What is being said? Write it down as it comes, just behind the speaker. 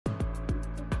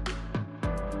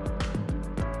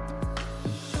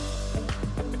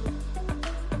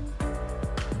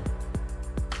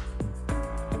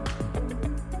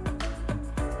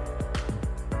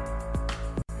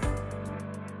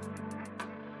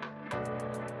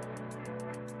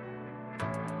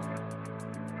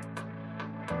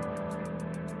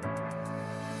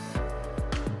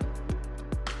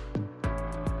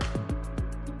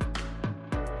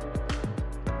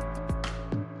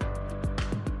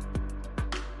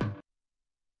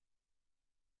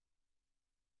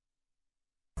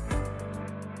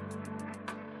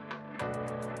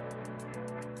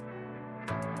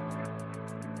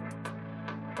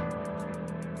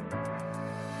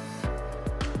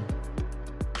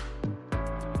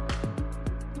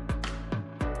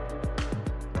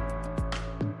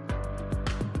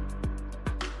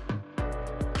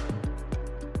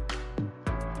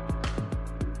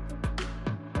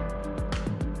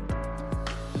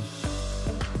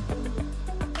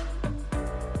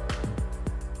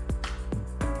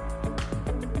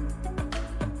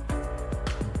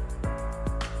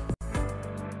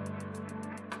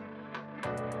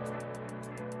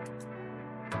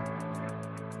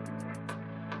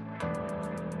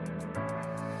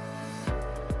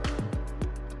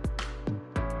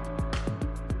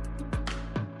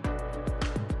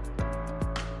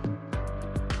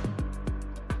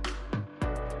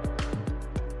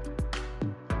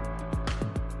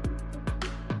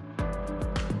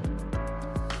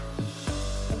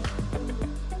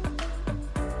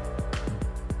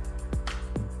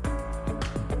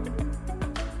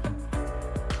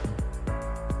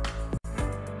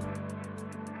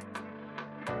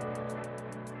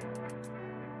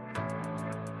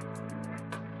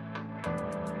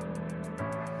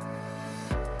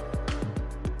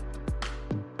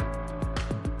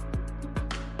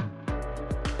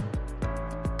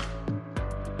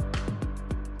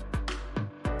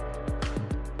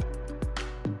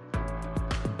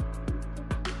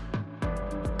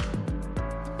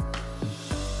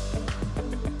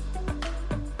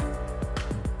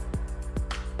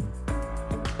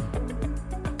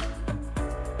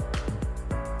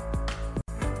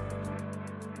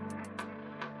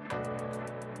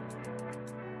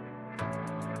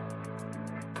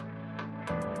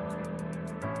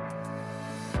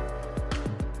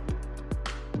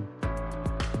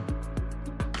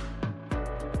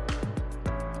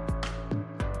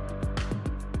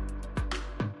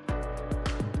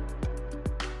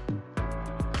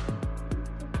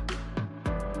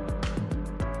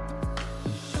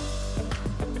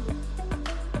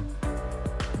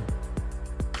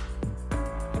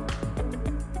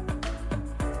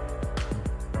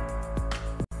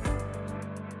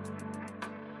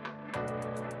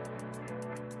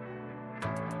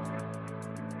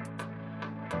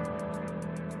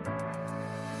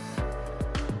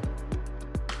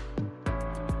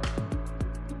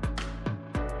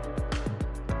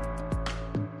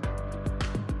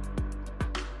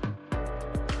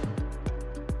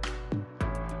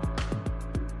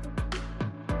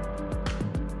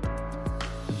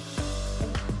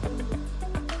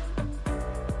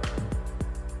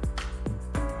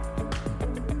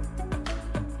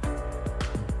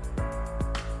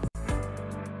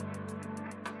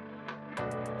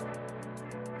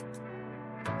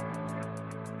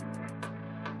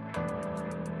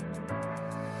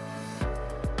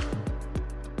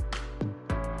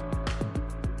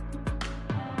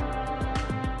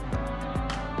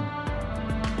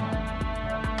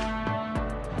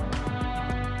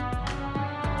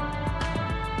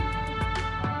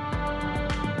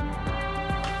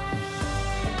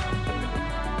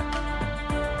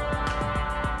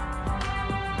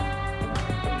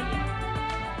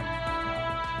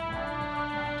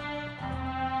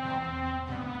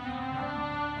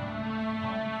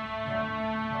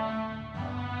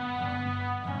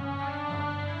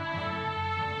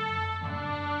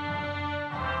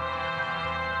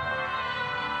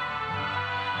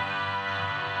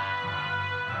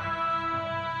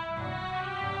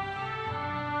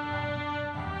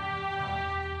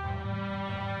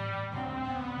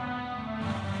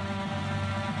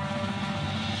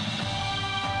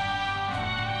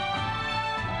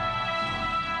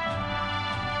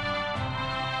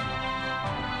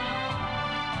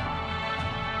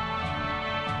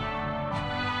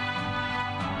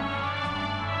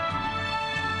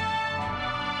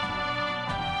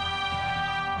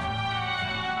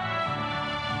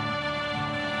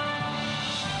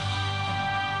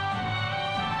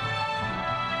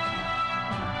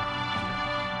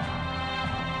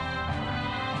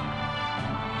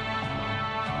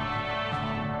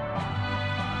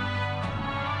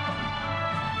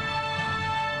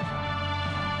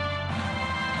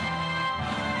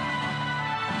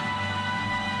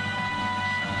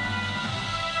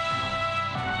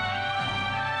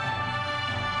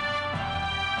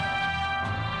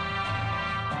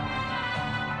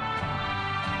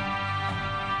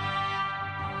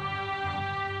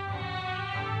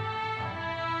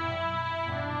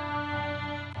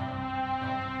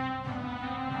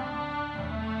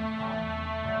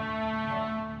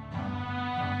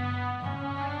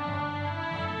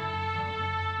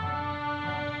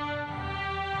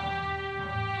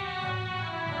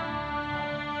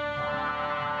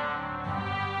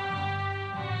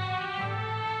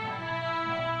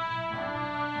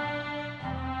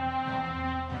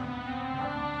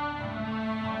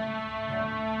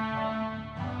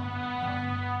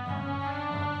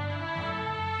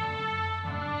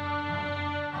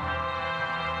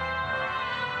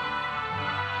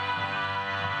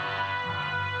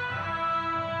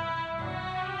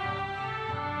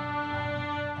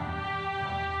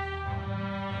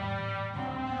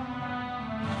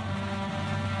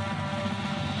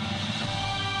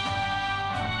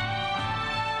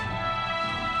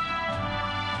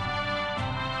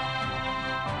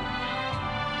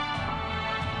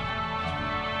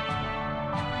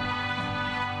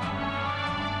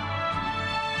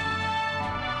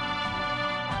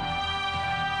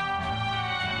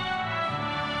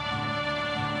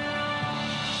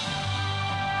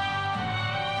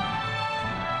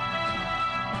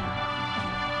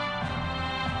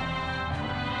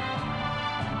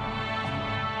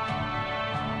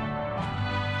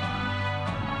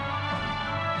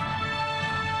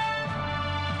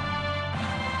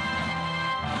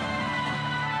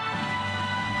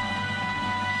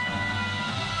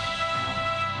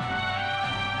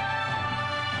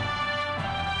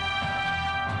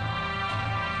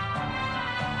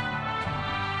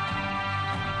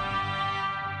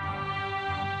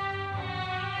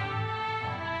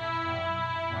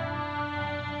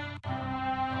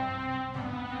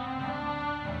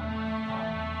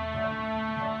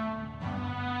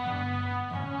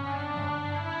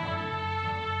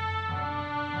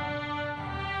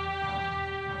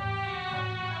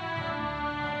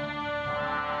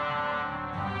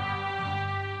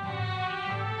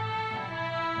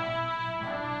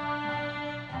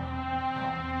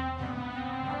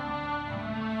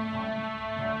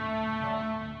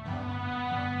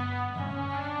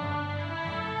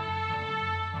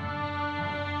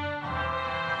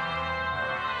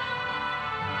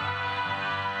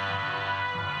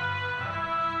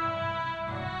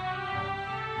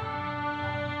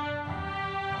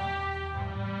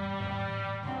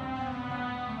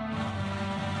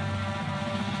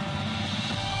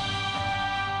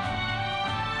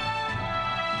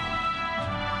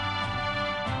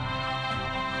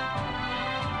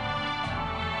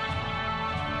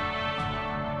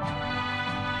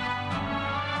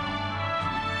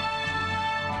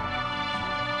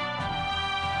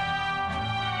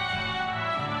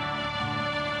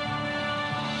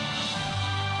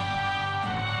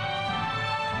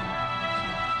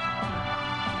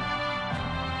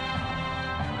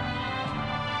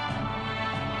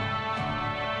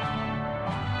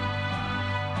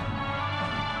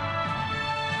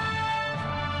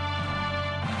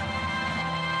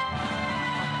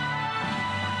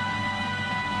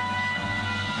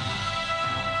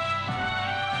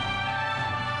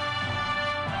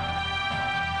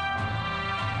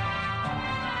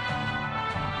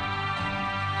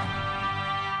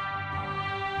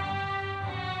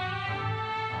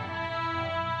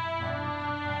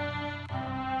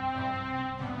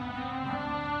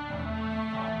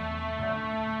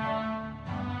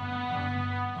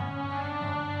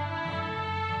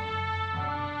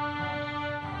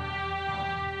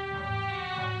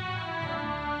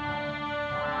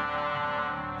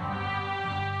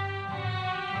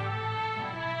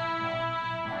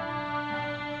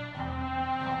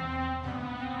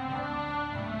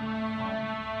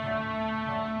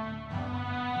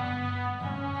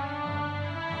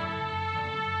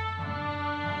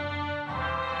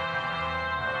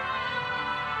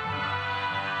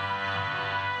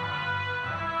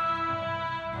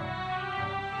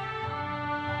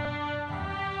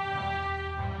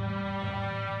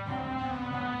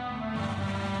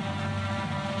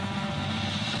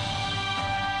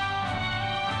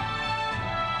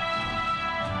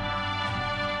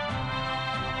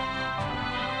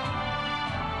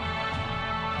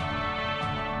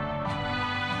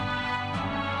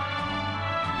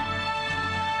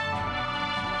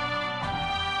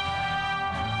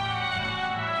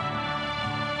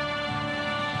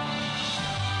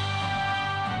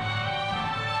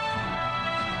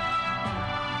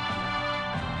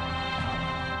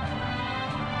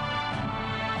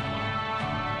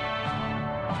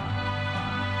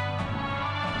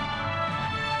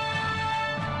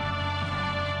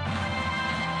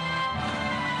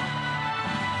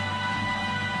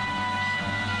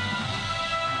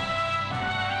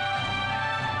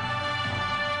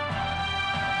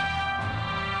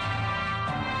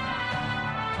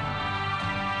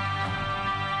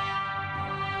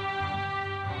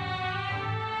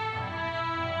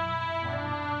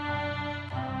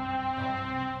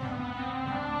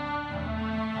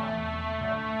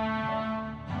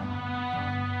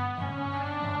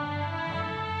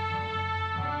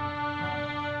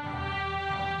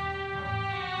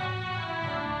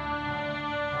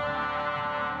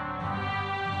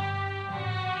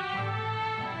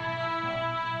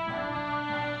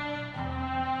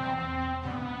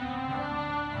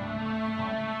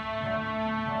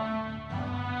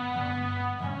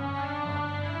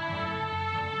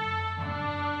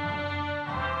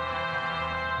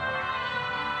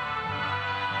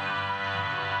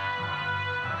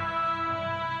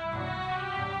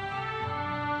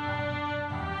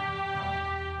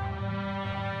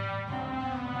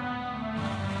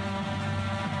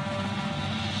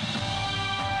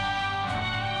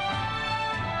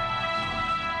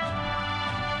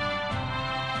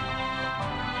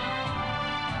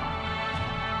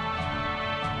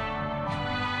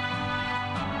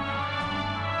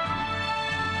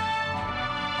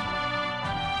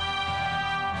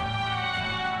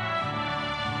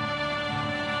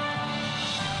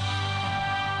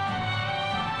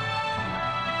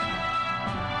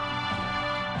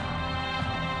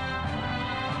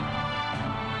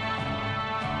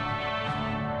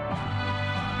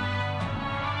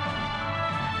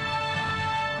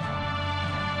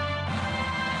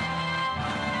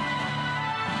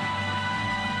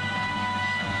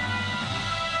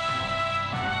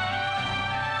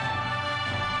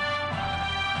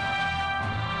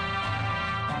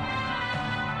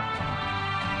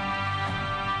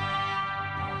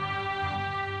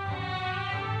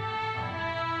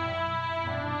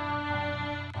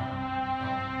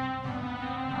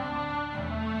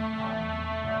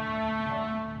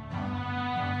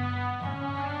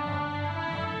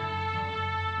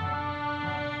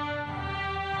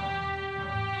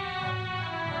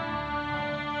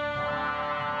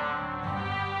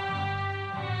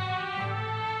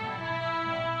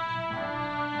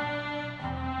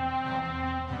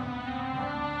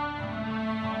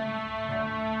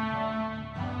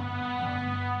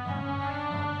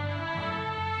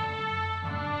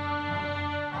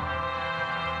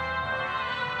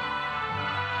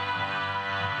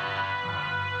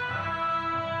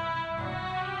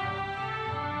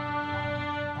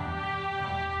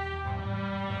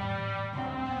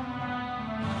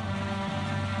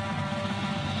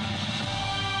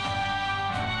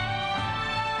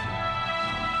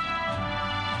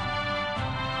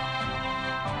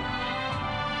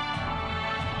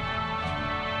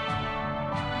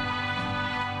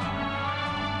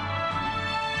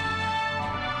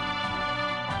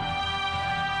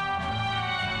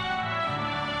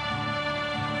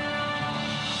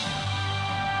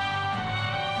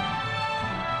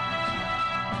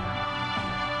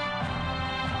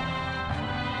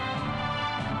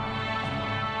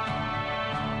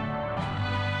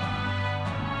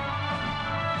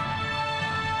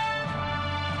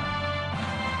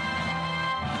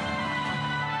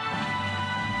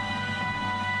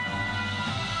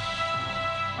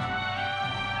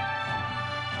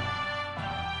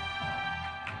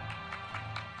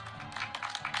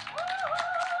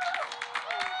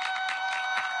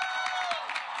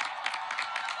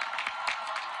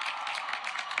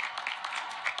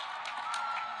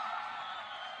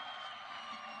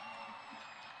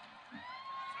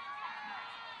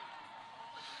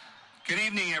Good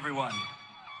evening, everyone.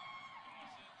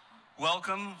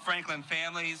 Welcome, Franklin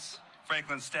families,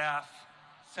 Franklin staff,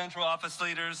 central office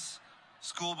leaders,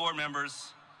 school board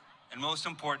members, and most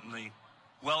importantly,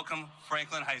 welcome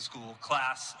Franklin High School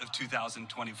class of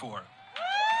 2024.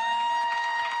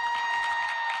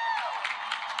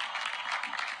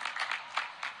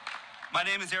 My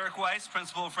name is Eric Weiss,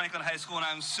 principal of Franklin High School, and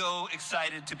I'm so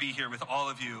excited to be here with all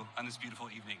of you on this beautiful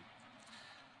evening.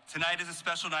 Tonight is a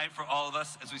special night for all of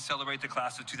us as we celebrate the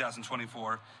class of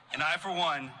 2024, and I, for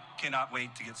one, cannot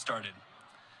wait to get started.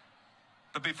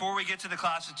 But before we get to the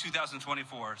class of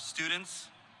 2024, students,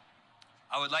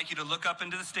 I would like you to look up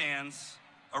into the stands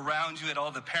around you at all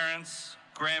the parents,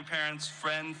 grandparents,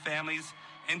 friends, families,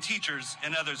 and teachers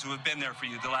and others who have been there for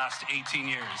you the last 18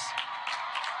 years.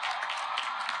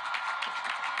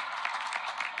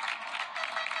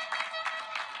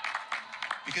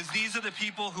 Because these are the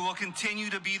people who will continue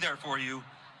to be there for you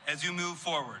as you move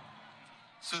forward.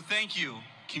 So thank you,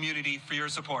 community, for your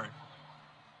support.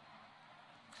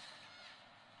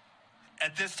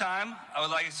 At this time, I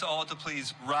would like us all to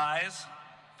please rise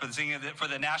for the singing for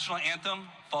the national anthem,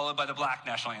 followed by the Black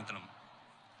national anthem.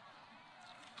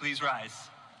 Please rise.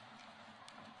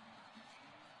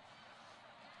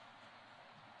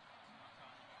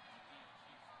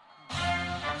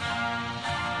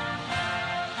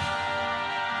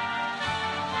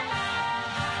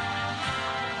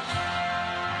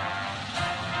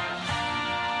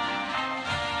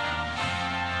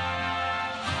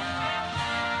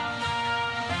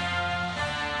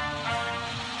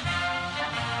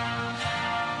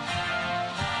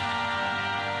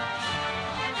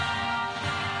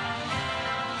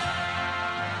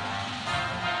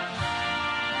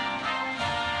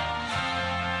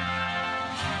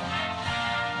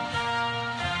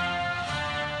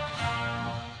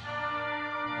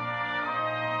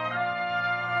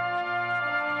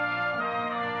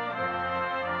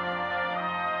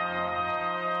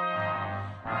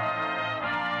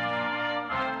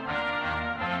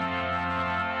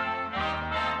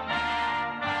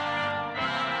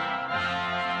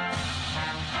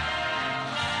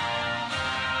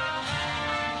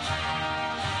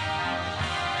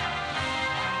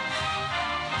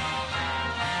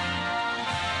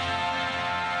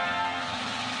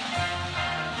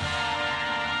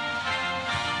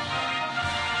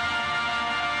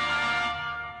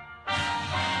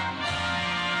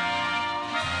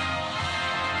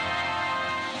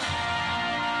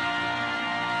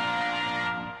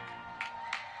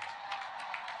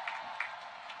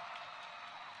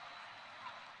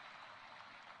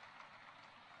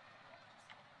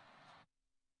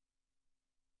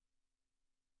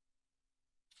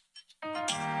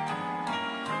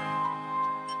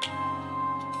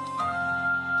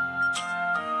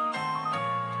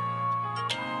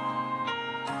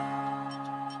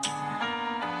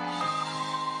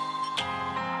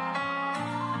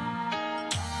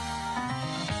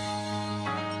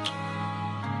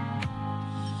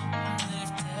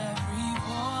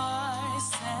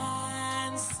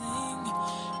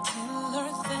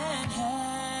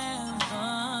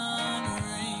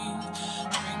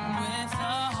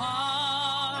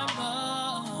 Heart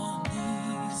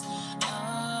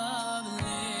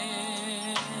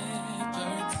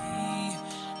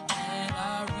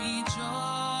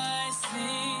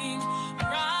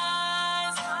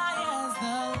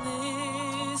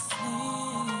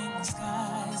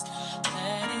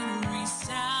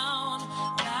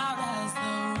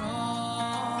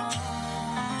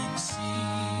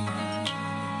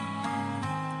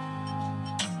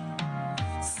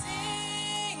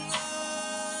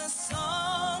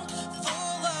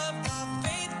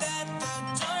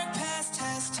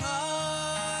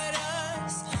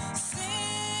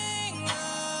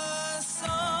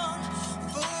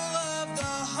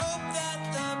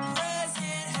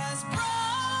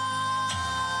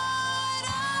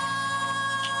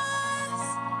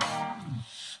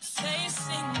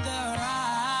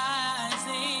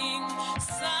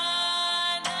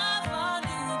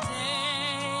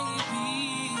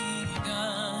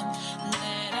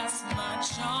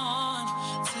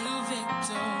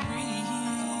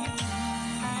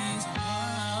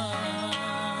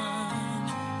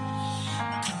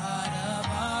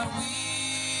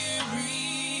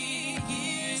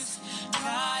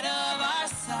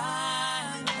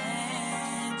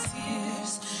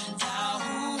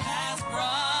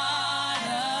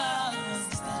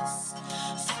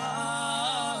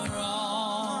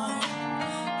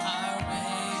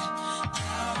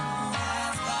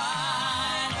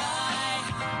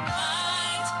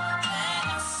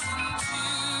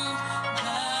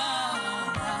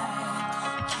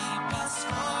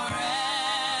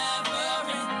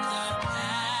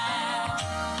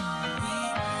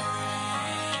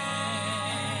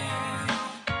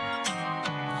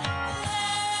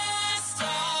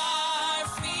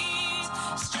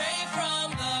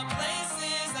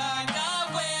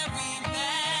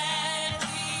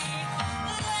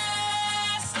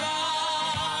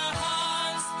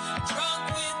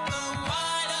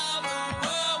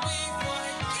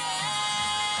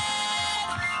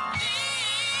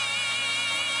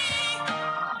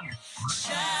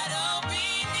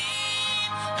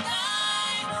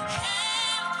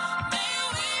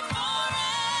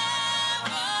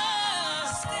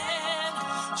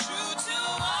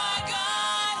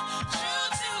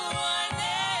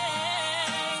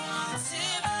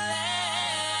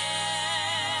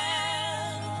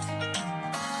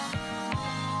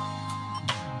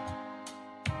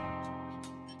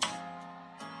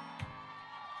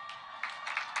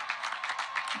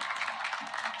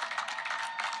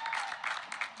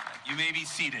You may be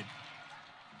seated.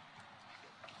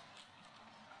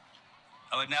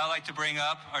 I would now like to bring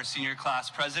up our senior class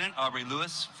president, Aubrey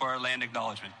Lewis, for our land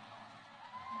acknowledgement.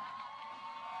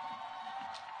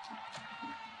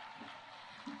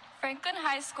 Franklin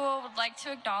High School would like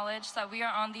to acknowledge that we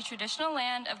are on the traditional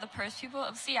land of the First People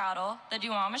of Seattle, the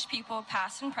Duwamish people,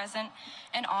 past and present,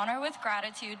 and honor with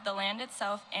gratitude the land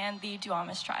itself and the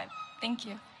Duwamish tribe. Thank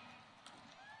you.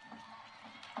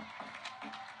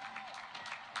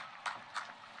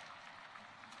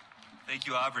 Thank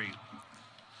you, Aubrey.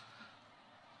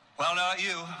 Well, not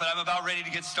you, but I'm about ready to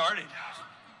get started.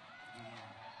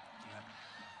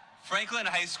 Franklin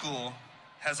High School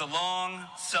has a long,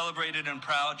 celebrated, and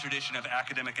proud tradition of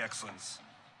academic excellence.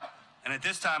 And at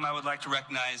this time, I would like to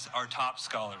recognize our top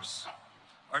scholars.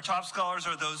 Our top scholars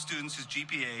are those students whose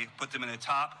GPA put them in the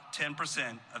top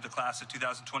 10% of the class of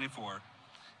 2024,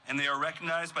 and they are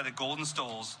recognized by the golden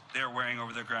stoles they are wearing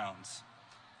over their gowns.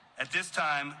 At this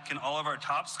time, can all of our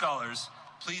top scholars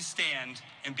please stand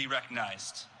and be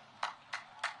recognized?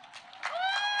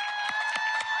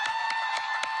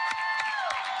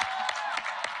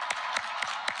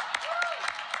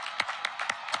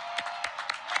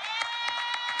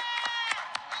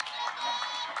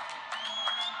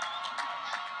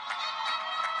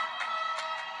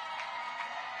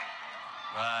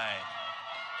 Right.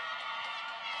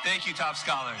 Thank you, top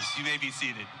scholars. You may be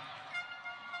seated.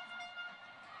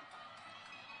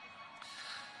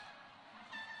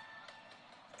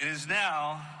 It is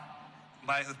now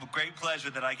my great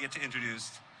pleasure that I get to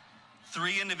introduce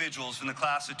three individuals from the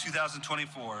class of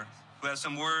 2024 who have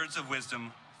some words of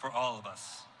wisdom for all of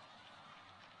us.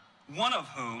 One of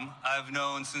whom I've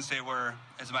known since they were,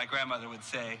 as my grandmother would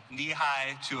say,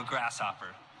 knee-high to a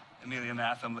grasshopper. Amelia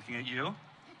Math, I'm looking at you.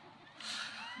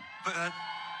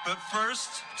 But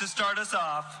first, to start us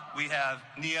off, we have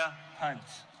Nia Hunt.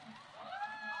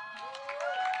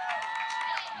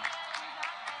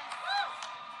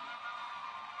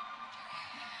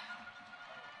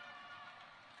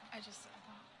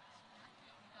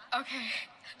 Okay.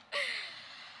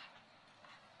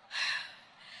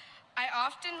 I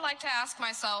often like to ask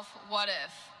myself, what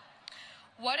if?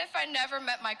 What if I never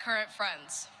met my current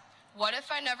friends? What if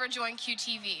I never joined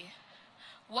QTV?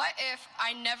 What if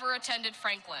I never attended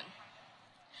Franklin?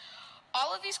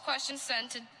 All of these questions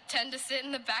tend to sit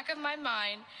in the back of my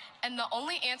mind, and the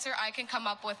only answer I can come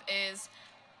up with is,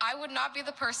 I would not be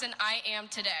the person I am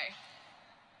today.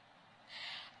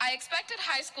 I expected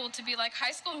high school to be like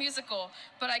High School Musical,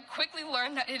 but I quickly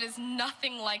learned that it is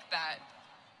nothing like that.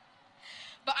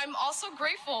 But I'm also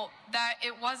grateful that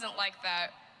it wasn't like that,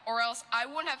 or else I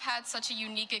wouldn't have had such a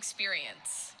unique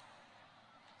experience.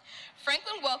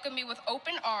 Franklin welcomed me with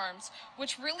open arms,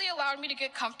 which really allowed me to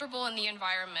get comfortable in the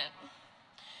environment.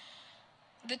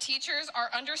 The teachers are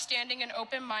understanding and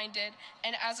open-minded,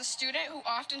 and as a student who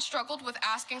often struggled with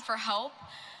asking for help,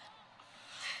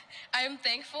 I am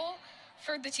thankful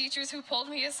for the teachers who pulled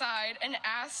me aside and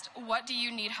asked, what do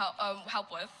you need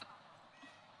help with?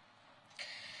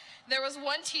 There was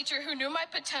one teacher who knew my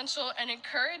potential and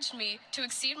encouraged me to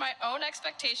exceed my own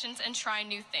expectations and try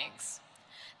new things.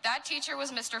 That teacher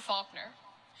was Mr. Faulkner.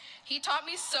 He taught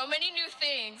me so many new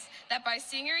things that by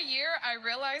senior year, I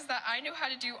realized that I knew how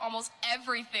to do almost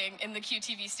everything in the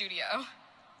QTV studio.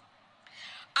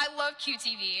 I love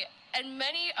QTV, and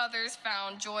many others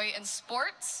found joy in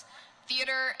sports,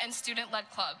 theater, and student-led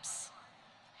clubs.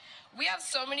 We have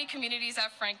so many communities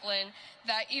at Franklin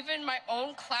that even my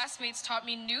own classmates taught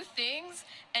me new things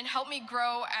and helped me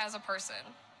grow as a person.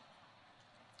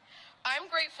 I'm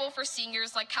grateful for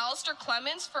seniors like Callister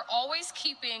Clemens for always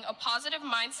keeping a positive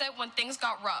mindset when things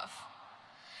got rough,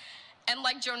 and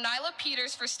like Jonila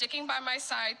Peters for sticking by my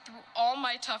side through all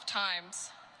my tough times,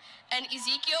 and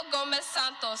Ezekiel Gomez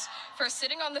Santos for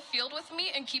sitting on the field with me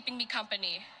and keeping me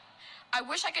company. I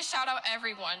wish I could shout out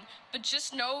everyone, but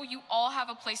just know you all have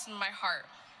a place in my heart.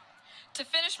 To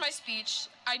finish my speech,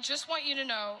 I just want you to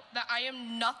know that I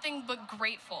am nothing but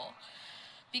grateful,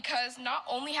 because not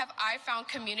only have I found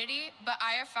community, but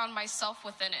I have found myself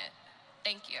within it.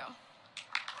 Thank you.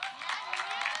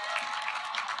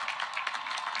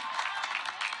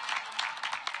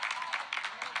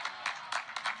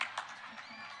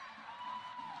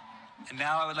 And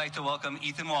now I would like to welcome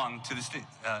Ethan Wong to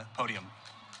the podium.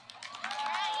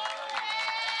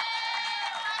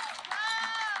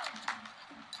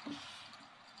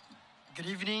 Good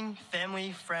evening,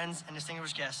 family, friends, and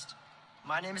distinguished guests.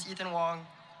 My name is Ethan Wong,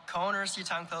 co-owner of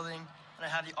Seatown Clothing, and I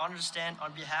have the honor to stand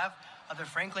on behalf of the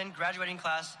Franklin graduating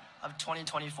class of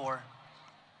 2024.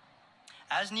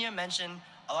 As Nia mentioned,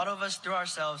 a lot of us threw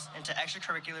ourselves into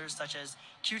extracurriculars such as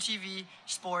QTV,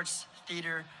 sports,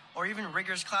 theater, or even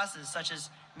rigorous classes such as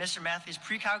Mr. Matthew's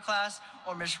pre-calc class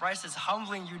or Ms. Rice's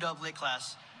humbling UW Lit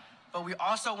class. But we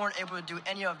also weren't able to do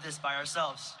any of this by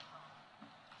ourselves.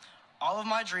 All of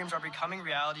my dreams are becoming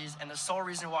realities, and the sole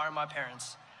reason why are my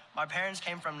parents. My parents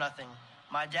came from nothing.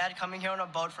 My dad coming here on a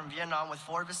boat from Vietnam with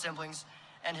 4 of his siblings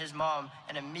and his mom,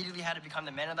 and immediately had to become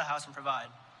the man of the house and provide.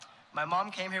 My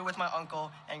mom came here with my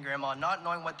uncle and grandma, not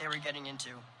knowing what they were getting into.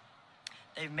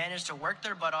 They've managed to work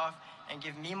their butt off and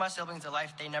give me and my siblings a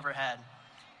life they never had,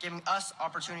 giving us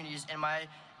opportunities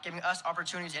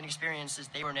and experiences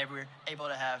they were never able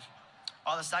to have.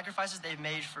 All the sacrifices they've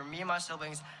made for me and my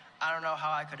siblings, I don't know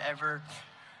how I could ever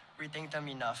rethink them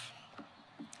enough.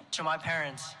 To my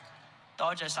parents,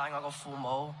 多謝晒我個父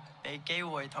母，俾機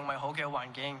會同埋好嘅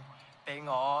環境，俾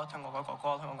我同我個哥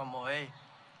哥同我個妹。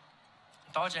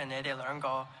多謝你哋兩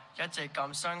個一直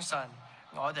咁相信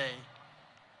我哋。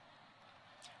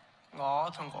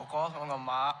我同哥哥同我個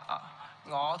媽，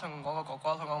我同我個哥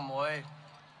哥同我妹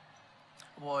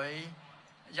會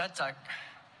一直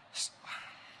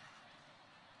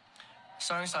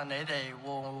相信你哋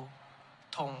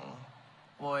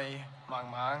會慢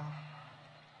慢。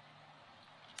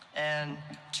And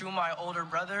to my older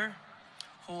brother,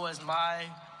 who was my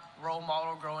role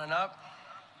model growing up,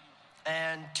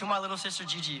 and to my little sister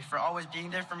Gigi for always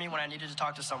being there for me when I needed to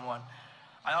talk to someone.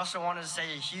 I also wanted to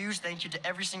say a huge thank you to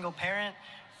every single parent,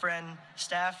 friend,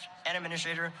 staff, and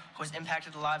administrator who has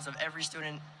impacted the lives of every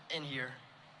student in here.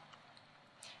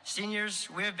 Seniors,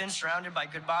 we have been surrounded by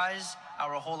goodbyes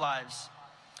our whole lives.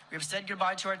 We have said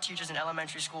goodbye to our teachers in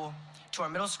elementary school, to our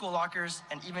middle school lockers,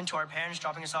 and even to our parents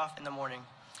dropping us off in the morning.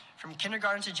 From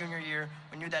kindergarten to junior year,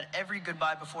 we knew that every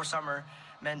goodbye before summer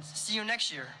meant see you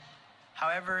next year.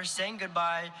 However, saying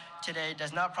goodbye today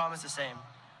does not promise the same.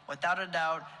 Without a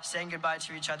doubt, saying goodbye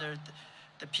to each other,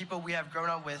 the people we have grown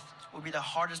up with, will be the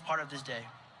hardest part of this day.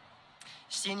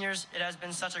 Seniors, it has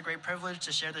been such a great privilege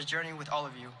to share this journey with all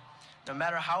of you. No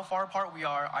matter how far apart we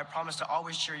are, I promise to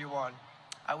always cheer you on.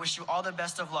 I wish you all the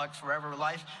best of luck for wherever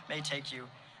life may take you,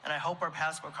 and I hope our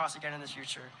paths will cross again in the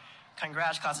future.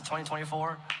 Congrats, class of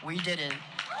 2024. We did it.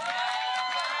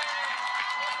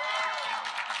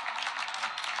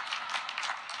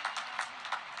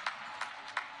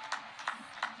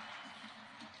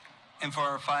 And for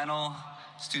our final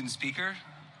student speaker,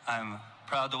 I'm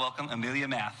proud to welcome Amelia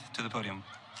Math to the podium.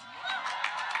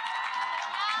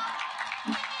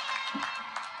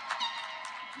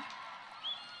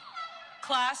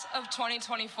 Class of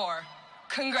 2024,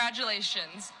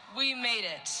 congratulations, we made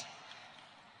it.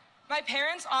 My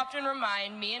parents often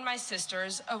remind me and my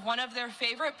sisters of one of their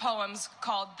favorite poems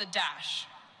called The Dash,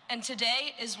 and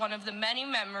today is one of the many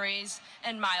memories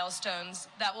and milestones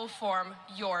that will form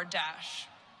your dash.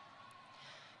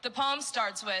 The poem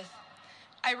starts with,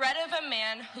 I read of a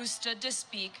man who stood to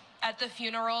speak at the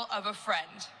funeral of a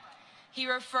friend. He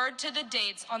referred to the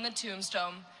dates on the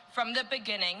tombstone from the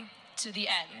beginning to the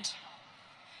end.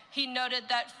 He noted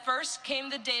that first came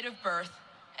the date of birth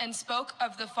and spoke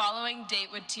of the following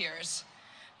date with tears.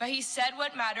 But he said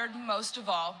what mattered most of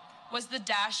all was the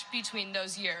dash between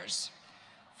those years.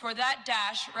 For that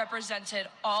dash represented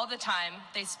all the time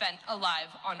they spent alive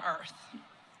on Earth.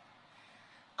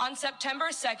 On September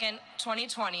 2nd,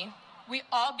 2020, we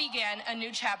all began a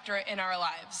new chapter in our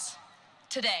lives.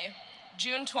 Today,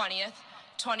 June 20th,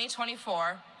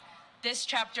 2024, this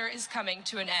chapter is coming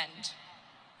to an end.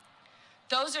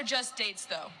 Those are just dates,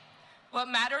 though. What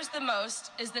matters the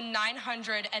most is the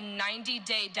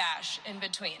 990-day dash in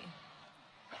between.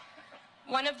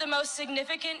 One of the most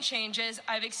significant changes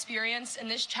I've experienced in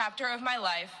this chapter of my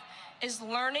life is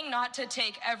learning not to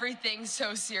take everything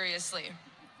so seriously.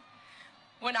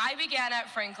 When I began at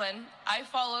Franklin, I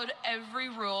followed every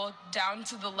rule down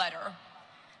to the letter.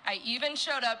 I even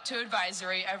showed up to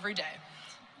advisory every day.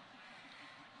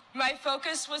 My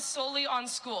focus was solely on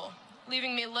school,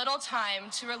 leaving me little time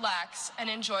to relax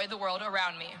and enjoy the world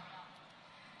around me.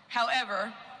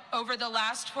 However, over the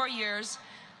last 4 years,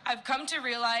 I've come to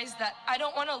realize that I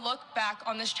don't want to look back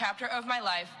on this chapter of my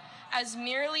life as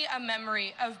merely a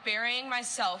memory of burying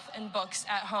myself in books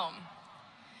at home.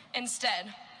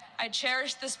 Instead, I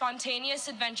cherish the spontaneous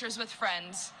adventures with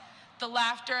friends, the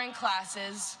laughter in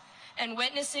classes, and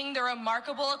witnessing the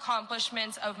remarkable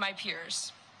accomplishments of my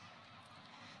peers.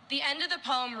 The end of the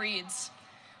poem reads,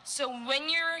 so when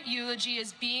your eulogy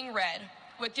is being read,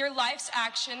 with your life's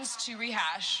actions to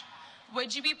rehash,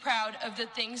 would you be proud of the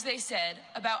things they said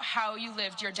about how you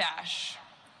lived your dash?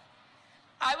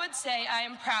 I would say I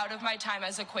am proud of my time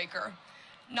as a Quaker,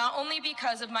 not only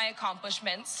because of my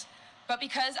accomplishments, but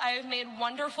because I have made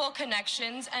wonderful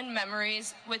connections and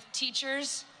memories with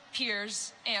teachers,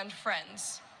 peers, and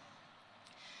friends.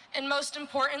 And most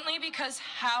importantly, because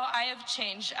how I have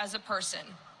changed as a person.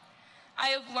 I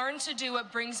have learned to do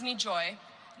what brings me joy,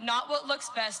 not what looks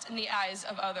best in the eyes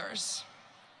of others.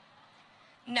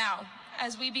 Now,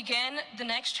 as we begin the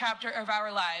next chapter of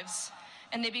our lives,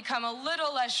 and they become a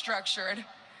little less structured,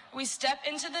 we step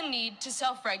into the need to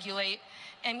self-regulate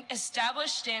and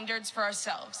establish standards for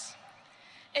ourselves.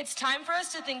 It's time for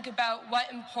us to think about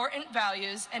what important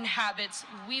values and habits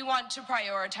we want to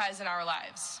prioritize in our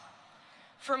lives.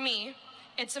 For me,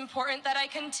 it's important that I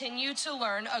continue to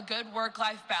learn a good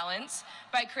work-life balance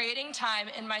by creating time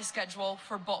in my schedule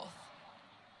for both.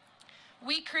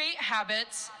 We create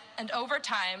habits, and over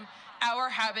time, our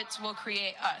habits will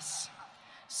create us.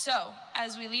 So,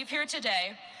 as we leave here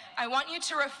today, I want you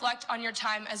to reflect on your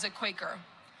time as a Quaker.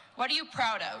 What are you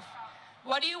proud of?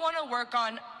 What do you want to work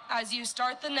on as you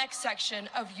start the next section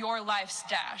of your life's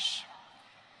dash?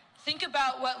 Think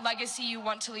about what legacy you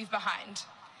want to leave behind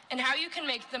and how you can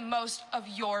make the most of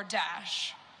your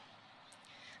dash.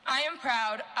 I am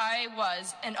proud I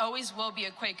was and always will be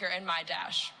a Quaker in my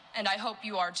dash, and I hope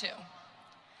you are too.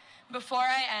 Before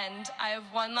I end, I have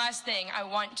one last thing I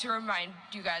want to remind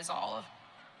you guys all of.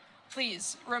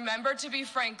 Please remember to be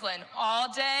Franklin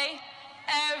all day,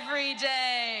 every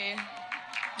day.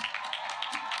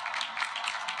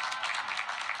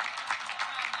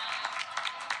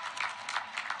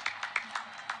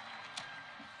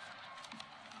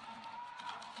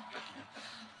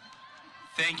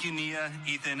 Thank you, Nia,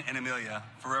 Ethan, and Amelia,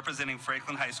 for representing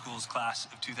Franklin High School's class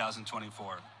of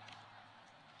 2024.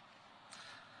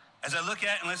 As I look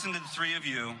at and listen to the three of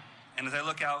you, and as I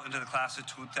look out into the class of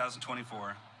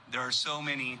 2024, there are so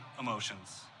many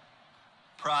emotions.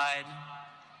 Pride,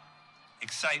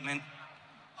 excitement,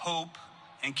 hope,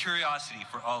 and curiosity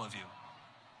for all of you.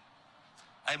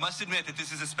 I must admit that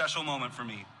this is a special moment for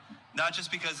me, not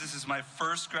just because this is my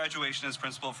first graduation as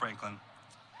principal of Franklin,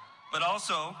 but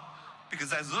also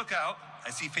because as I look out, I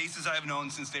see faces I have known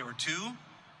since they were 2,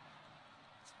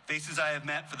 faces I have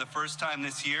met for the first time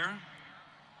this year,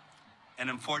 and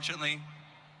unfortunately,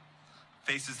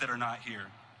 faces that are not here.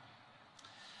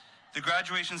 The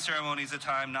graduation ceremony is a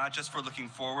time not just for looking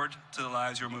forward to the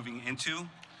lives you're moving into,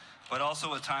 but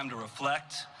also a time to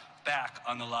reflect back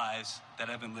on the lives that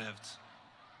have been lived.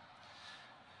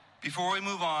 Before we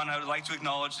move on, I would like to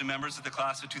acknowledge the members of the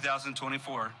class of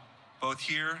 2024, both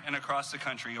here and across the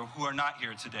country, or who are not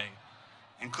here today,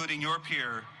 including your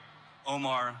peer,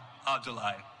 Omar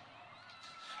Abdullahi,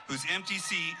 whose empty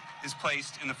seat is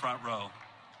placed in the front row.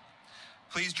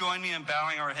 Please join me in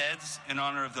bowing our heads in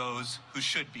honor of those who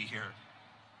should be here.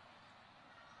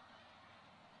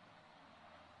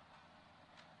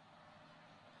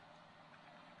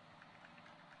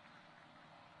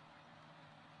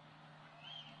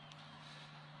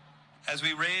 As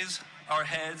we raise our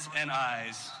heads and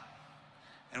eyes,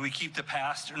 and we keep the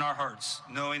past in our hearts,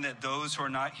 knowing that those who are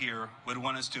not here would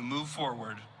want us to move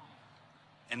forward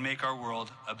and make our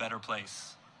world a better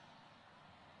place.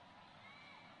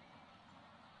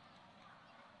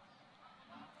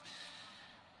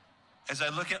 As I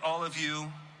look at all of you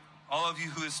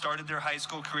who have started their high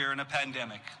school career in a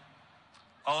pandemic,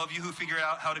 all of you who figured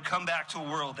out how to come back to a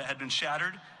world that had been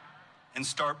shattered and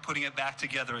start putting it back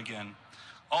together again,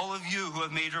 all of you who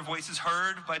have made your voices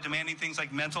heard by demanding things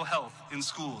like mental health in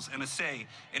schools and a say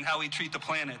in how we treat the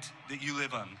planet that you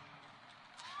live on.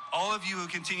 All of you who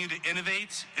continue to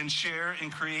innovate and share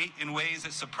and create in ways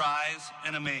that surprise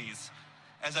and amaze.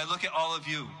 As I look at all of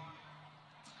you,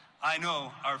 I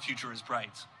know our future is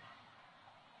bright.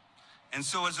 And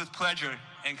so it's with pleasure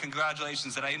and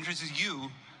congratulations that I introduce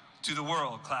you to the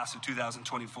world, class of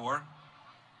 2024.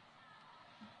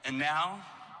 And now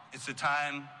it's the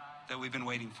time that we've been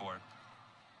waiting for.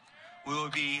 We will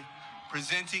be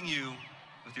presenting you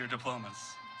with your diplomas.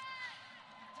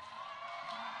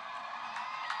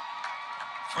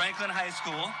 Franklin High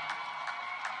School.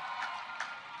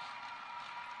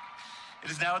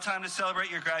 It is now time to celebrate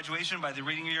your graduation by the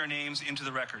reading of your names into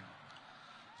the record.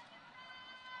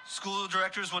 School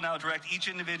directors will now direct each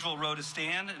individual row to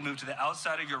stand and move to the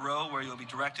outside of your row where you'll be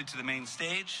directed to the main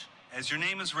stage. As your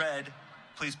name is read,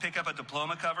 please pick up a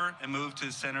diploma cover and move to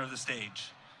the center of the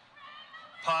stage.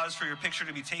 Pause for your picture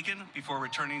to be taken before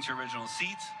returning to your original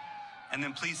seat, and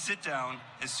then please sit down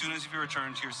as soon as you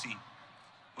return to your seat.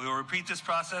 We will repeat this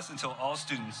process until all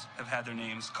students have had their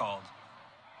names called.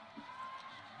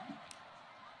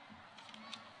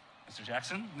 Mr.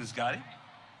 Jackson, Ms. Gotti.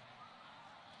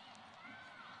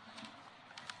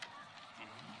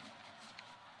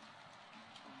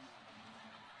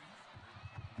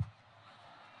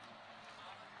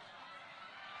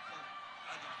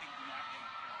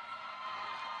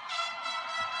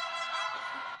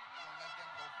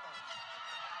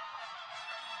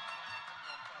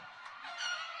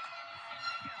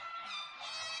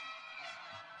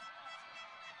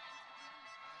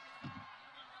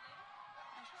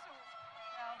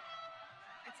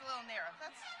 down there.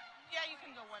 Yeah, you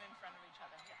can go one in front of each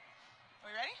other. Yeah. Are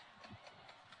we ready?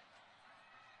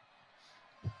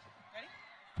 Ready?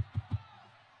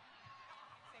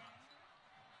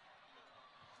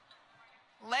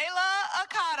 Layla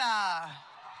Akata.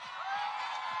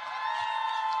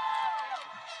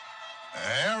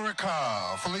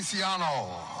 Erica Feliciano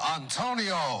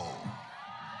Antonio.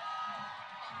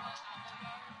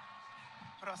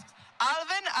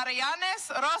 Alvin Arianes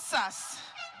Rosas.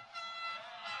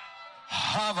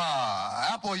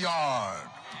 Hava Appleyard.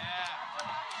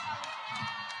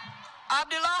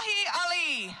 Abdullahi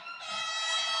Ali.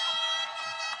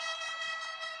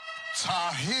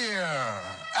 Tahir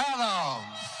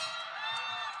Adams.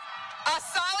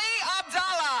 Asali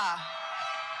Abdallah.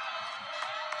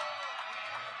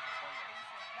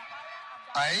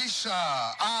 Aisha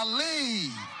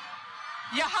Ali.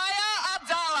 Yahya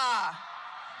Abdallah.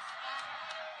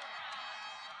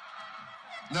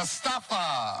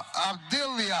 Nastafa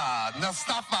Abdilia.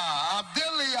 Nastafa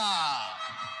Abdilia.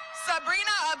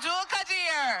 Sabrina Abdul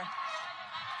Qadir.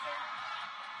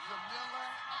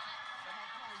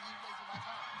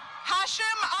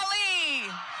 Hashim Ali.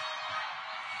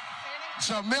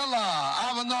 Jamila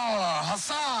Avanor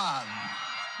Hassan.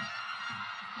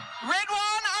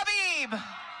 Ridwan Abib.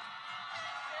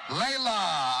 Layla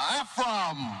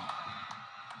Ephraim.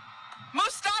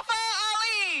 Mustafa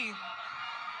Ali.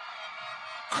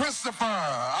 Christopher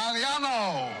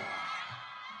Aliano.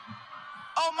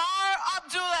 Omar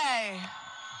Abdullah.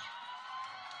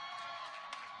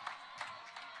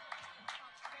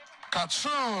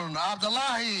 Katrun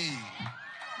Abdullahi.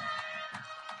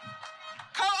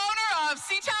 Co-owner of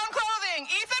Seatown Clothing,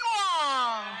 Ethan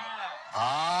Wong.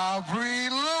 Aubrey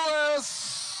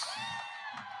Lewis.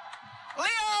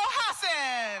 Leo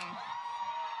Hassan.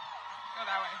 Go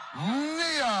that way.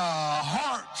 Nia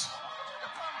Hart.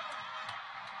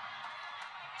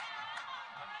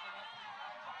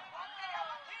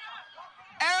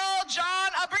 Errol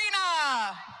John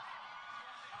Abrina.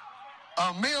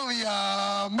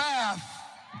 Amelia Math.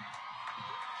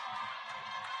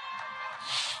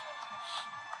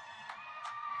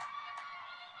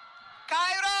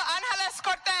 Cairo Angeles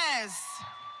Cortez.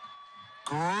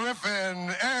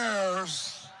 Griffin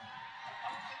Ayers.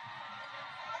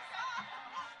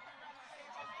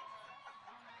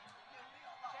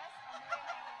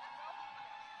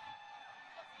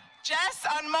 Jess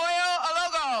Anmoyo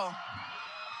Alogo.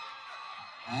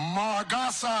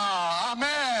 Margasa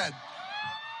Ahmed.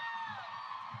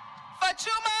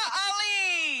 Fatuma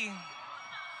Ali.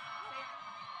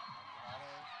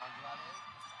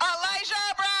 Elijah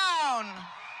Brown.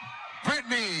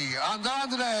 Brittany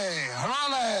Andandre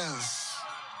Morales.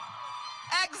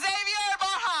 Xavier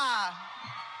Baja.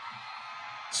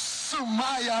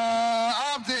 Sumaya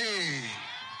Abdi.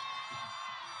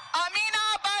 Amina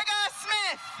Barga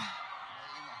Smith.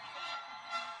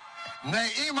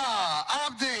 Naima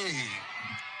Abdi.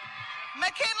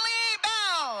 McKinley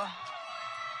Bell.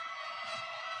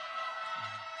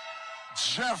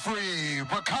 Jeffrey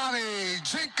Bakani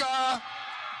Jinka.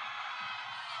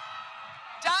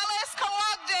 Dallas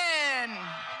Kawagdin.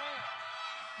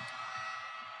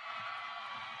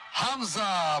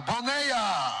 Hamza Bonea.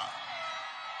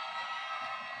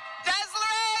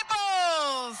 Desiree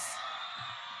Bowles.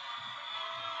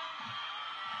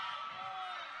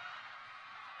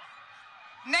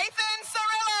 Nathan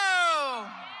Cirillo.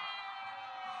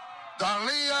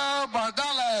 Dalia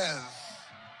Bardales.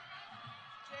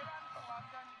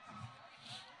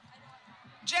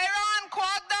 Jaron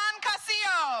Kwagdan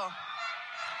Casillo.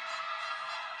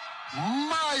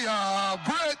 Maya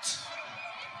Britt.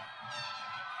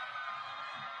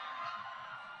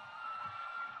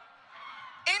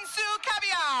 Insu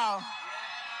Cabiao.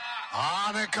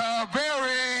 Annika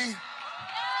Berry.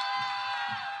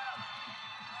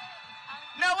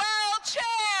 Noel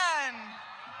Chan.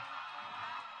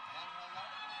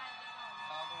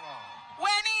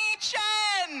 Winnie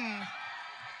Chen.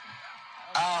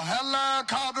 Alhela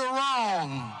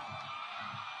Calderon.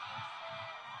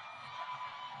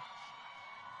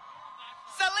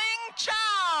 Seling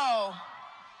Chow.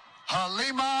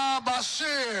 Halima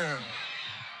Bashir.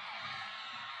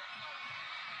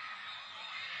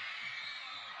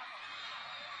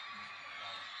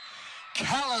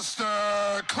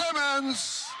 Callister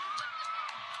Clemens.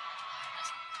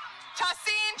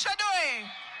 Tassin Chadui.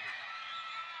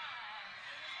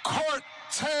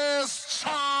 Cortez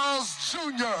Charles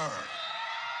Jr.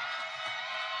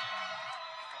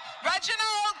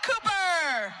 Reginald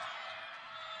Cooper.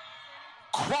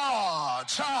 Kwa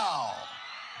Chow.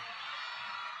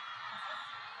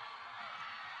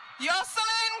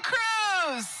 Jocelyn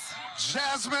Cruz.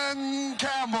 Jasmine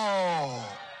Campbell.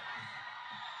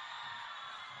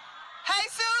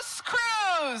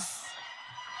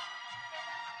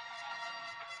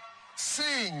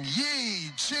 Ming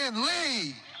Yi Chin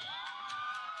Lee.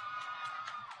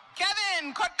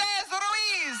 Kevin Cortez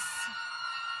Ruiz.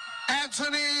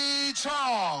 Anthony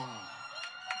Chong.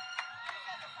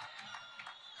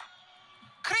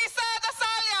 Krisa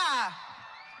Dasalia.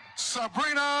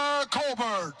 Sabrina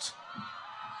Colbert.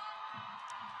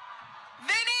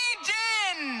 Vinny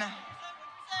Jin.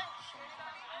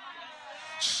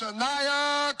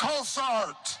 Shania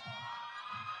Colsart.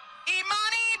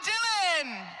 Imani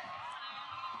Dillon.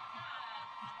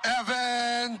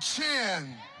 Evan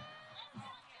Chin.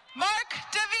 Mark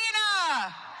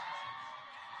Davina.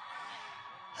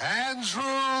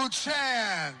 Andrew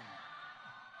Chan.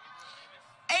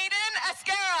 Aiden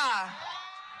Esquera.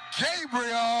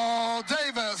 Gabriel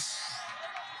Davis.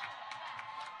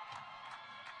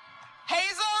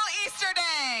 Hazel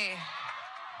Easterday.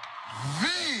 V.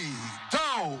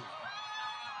 Doe.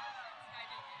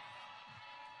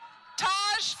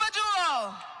 Taj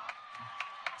Fadul.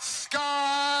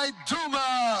 Sky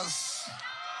Dumas.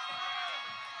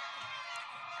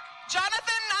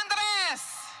 Jonathan Andres.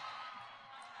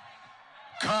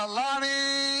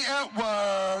 Kalani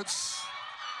Edwards.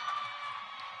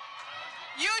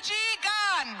 Yuji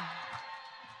Gan.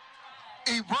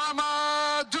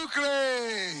 Ibrahima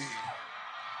Ducre.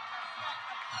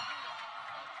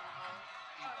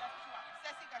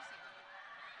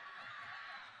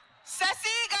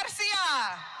 Ceci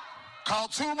Garcia.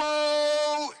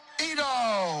 Kaltumo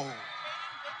Ito.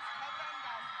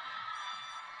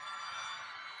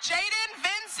 Jaden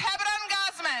Vince Hebron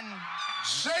Gosman.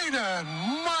 Jaden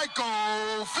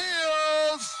Michael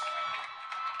Fields.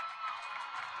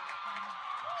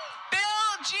 Bill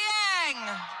Jiang.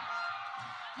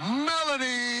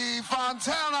 Melanie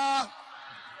Fontana.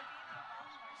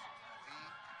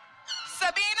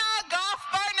 Sabina Goff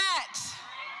Barnett.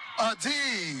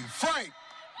 Adi Frank.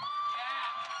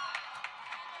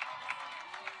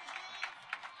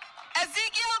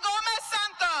 Ezekiel Gomez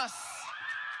Santos.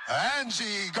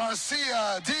 Angie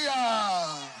Garcia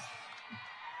Diaz.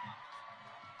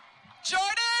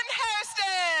 Jordan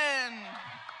Hairston.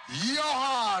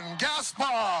 Johan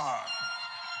Gaspar.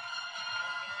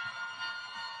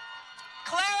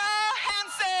 Clara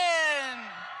Hansen.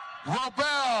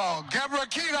 Robel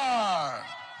Gebrakitar.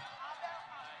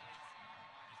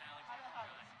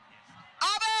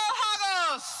 Abel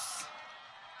Hagos.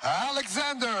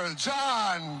 Alexander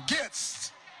John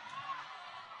Gitz.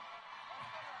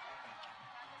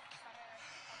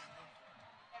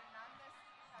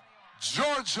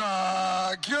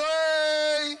 Georgia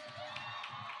Gray.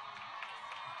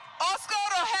 Oscar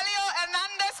Rogelio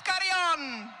Hernandez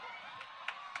Carrion.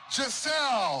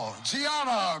 Giselle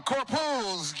Gianna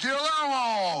Corpuz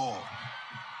Guillermo.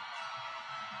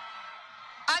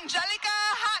 Angelica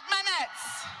Hatmanetz.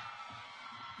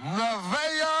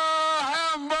 Nevaeh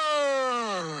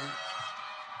Hamburg.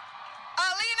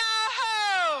 Alina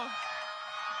Ho.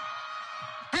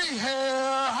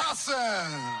 Bihar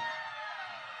Hassan.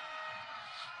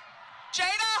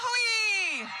 Jada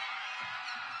Hui.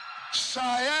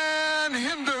 Cheyenne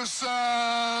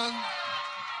Henderson.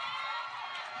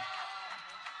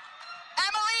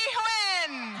 Emily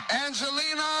Huynh.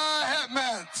 Angelina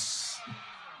Hetmetz.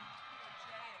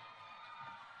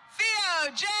 Theo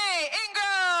J.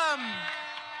 Ingram.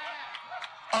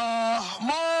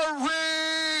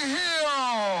 Marie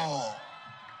Hill.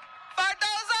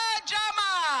 Fardoza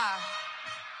Jama.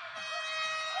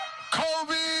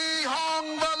 Kobe Hong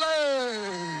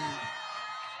Valet.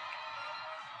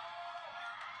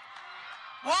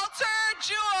 Walter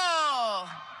Jewell.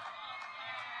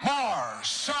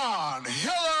 Marshawn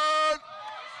Hillard.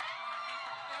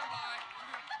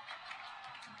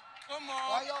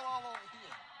 Why y'all all over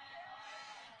here?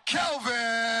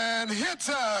 Kelvin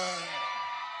Hinton.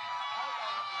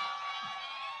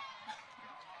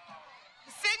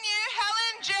 Sinyu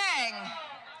Helen Jang.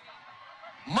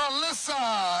 Melissa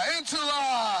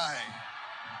Intulai.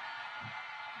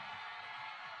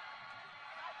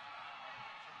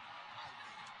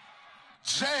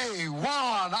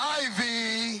 J1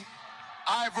 Ivy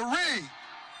Ivory.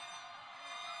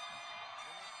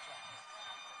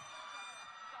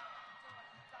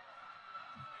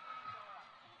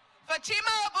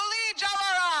 Fatima Buli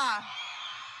Jawara.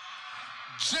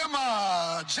 Gemma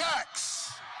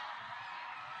Jax.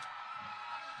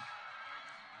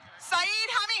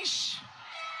 Saeed Hamish.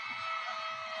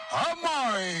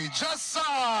 Amari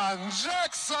Jasson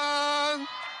Jackson.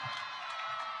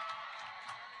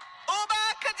 Uba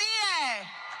Kadie.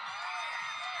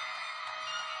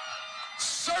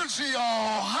 Sergio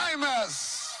Jaimes.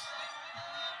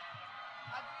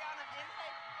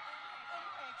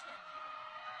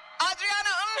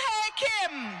 Adriana Umhe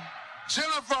Kim.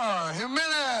 Jennifer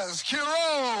Jimenez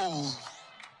Quiroz.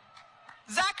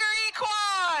 Zachary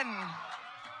Kwan.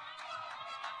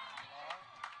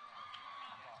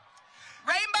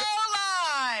 Rainbow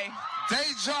Lai.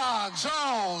 Dejon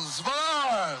Jones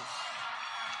Valores.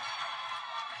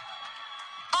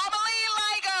 Amelie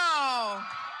Ligo.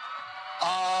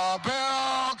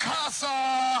 Abel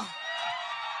Casa.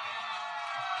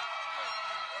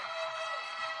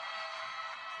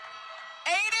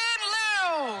 Aiden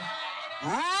Liu.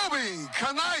 Ruby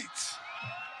Knight.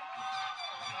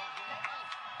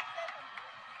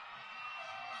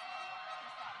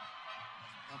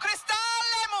 Cristal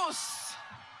Lemus.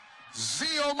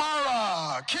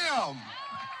 Ziomara Kim.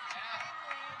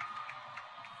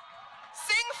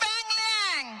 Sing Feng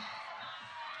Liang.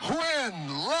 Huyen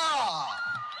La.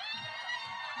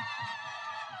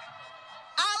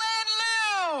 Alan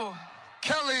Liu.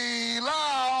 Kelly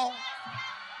Lau.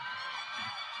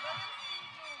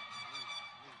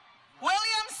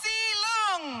 William C.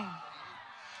 Lung.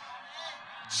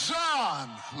 John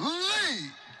Lee.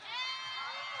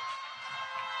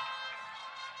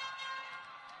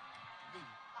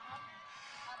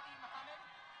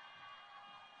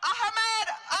 Ahmed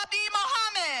Abdi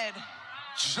Mohammed.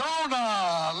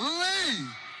 Jonah Lee.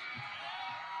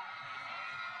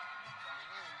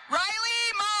 Riley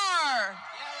Marr.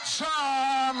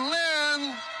 John Lynn.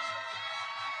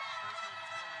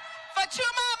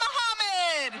 Fatuma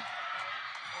Mohammed.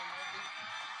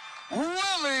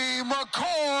 Willie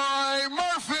McCoy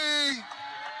Murphy.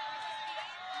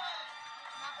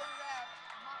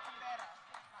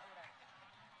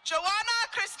 Joanna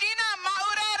Christina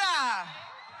Maurera.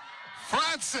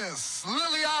 Francis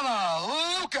Liliana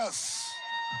Lucas.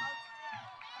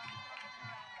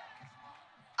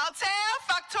 Altea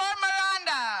Factor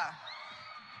Miranda.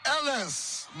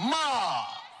 Ellis Ma.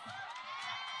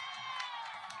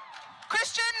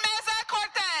 Christian Meza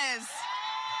Cortez.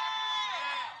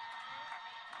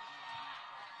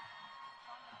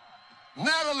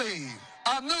 Natalie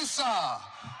Anusa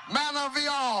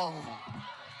Manaviong.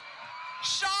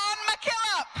 Sean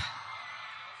McKillop.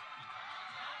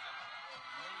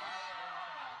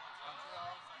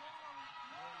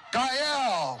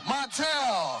 Gael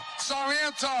Montel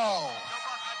Sarmiento.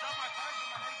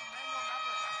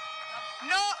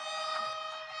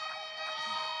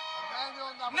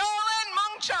 Nolan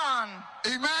Mungchan.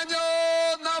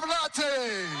 Emmanuel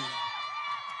Navrati.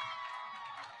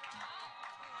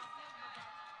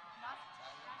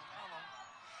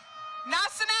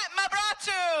 Nasanet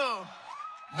Mabratu.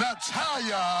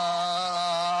 Natalia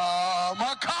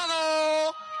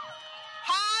McConnell.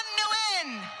 Han Nguyen.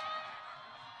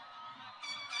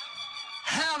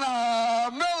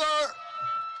 Hannah Miller.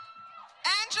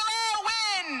 Angela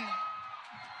Wynn.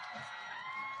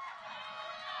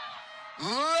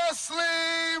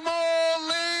 Leslie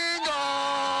Molinga.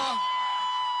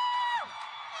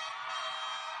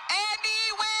 Andy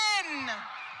Wynn.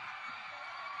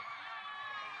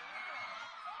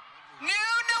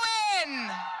 New Nguyen.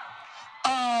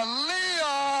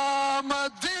 Aaliyah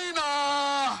Medina.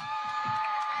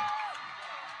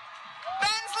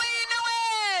 Bensley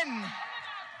Nguyen.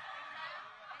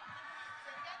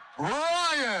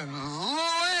 Ryan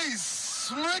Luis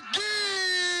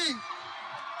McGee.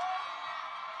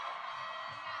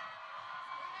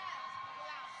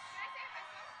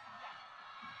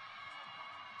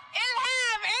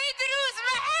 Ilham Idrus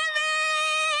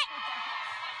Mohammed.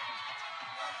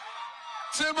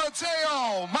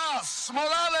 Timoteo Mas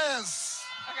Morales.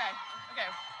 Okay.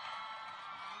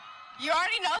 You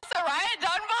already know Soraya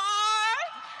Dunbar.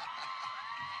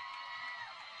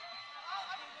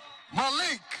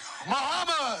 Malik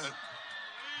Muhammad.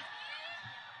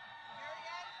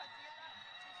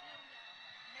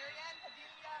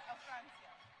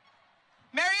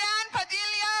 Marianne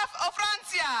Padilla of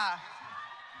Francia.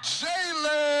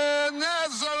 Jalen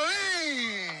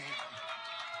Nazarene.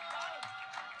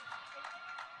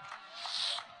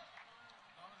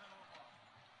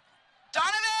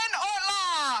 Donovan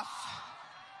Orloff.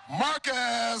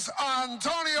 Marquez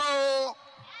Antonio.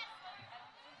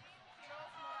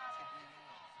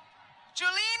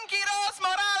 Julene Quiroz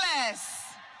Morales.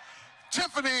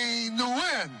 Tiffany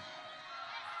Nguyen.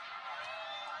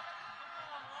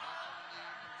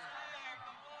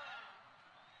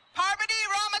 Parvati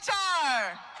Ramatar.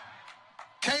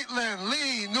 Caitlin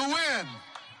Lee Nguyen.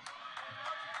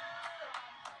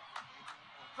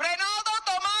 Reynaldo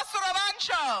Tomas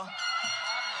Surabancho.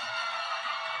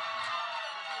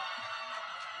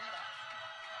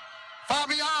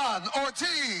 Fabian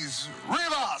Ortiz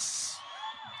Rivas.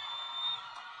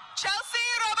 Chelsea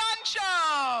Robancho.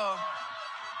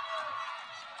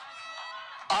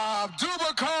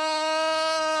 Abubakar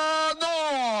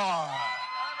Noor.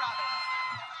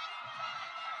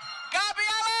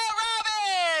 Gabriella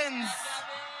Robbins.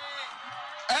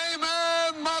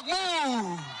 Ayman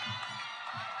Mahmood.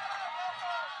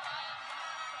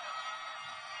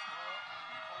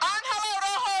 Angelo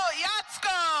Rojo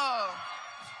Yatsko.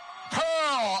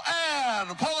 Pearl Ann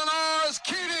Polonars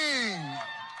Keating.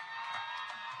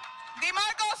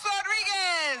 DeMarcos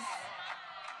Rodriguez.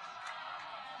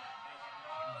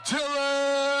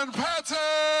 Dylan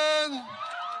Patton.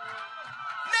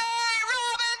 Nay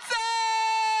Robinson.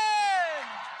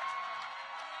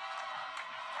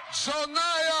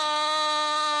 Shania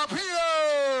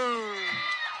Peters.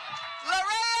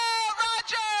 Larea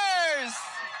Rogers.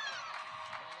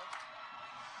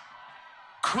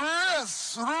 Chris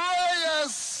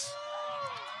Reyes.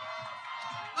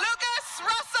 Lucas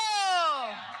Russell.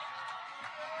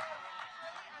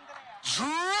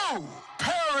 Drew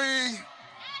Perry.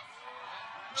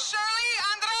 Shirley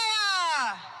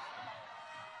Andrea.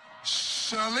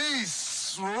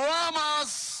 Shalise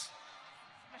Ramos.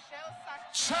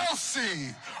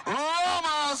 Chelsea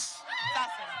Ramos.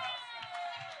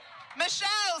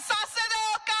 Michelle Saucedo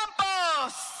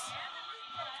Campos.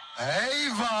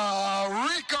 Ava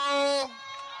Rico.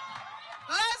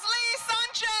 Leslie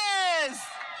Sanchez.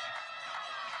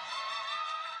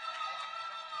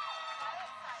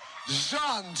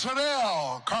 Jean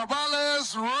Chanel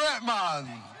Carbales Redmond.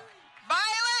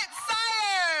 Violet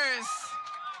Sayers.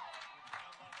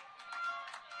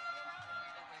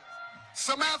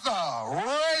 Samantha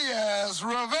Reyes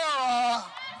Rivera.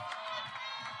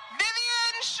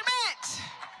 Vivian Schmidt.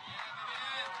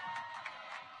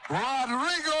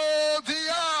 Rodrigo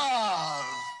Diaz.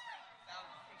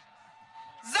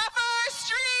 Zephyr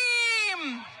Stream.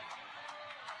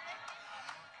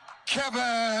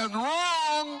 Kevin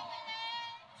Wrong.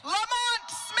 Lamont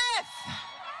Smith.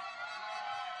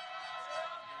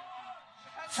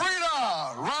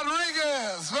 Frida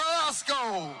Rodriguez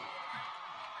Velasco.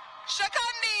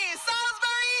 Shakandi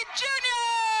Salisbury Jr.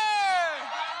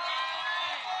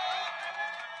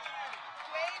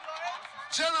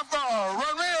 Jennifer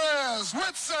Ramirez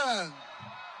Whitson.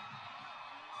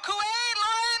 Kuwait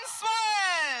Lauren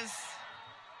Suarez.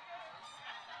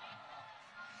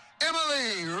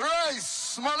 Emily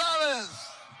Rice Morales.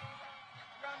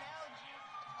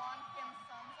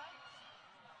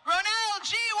 Ronell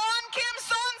G. Wan Kim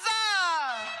Sonza.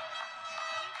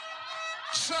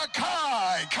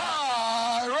 Shakai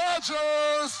Kai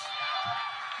Rogers.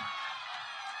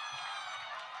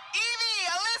 Evie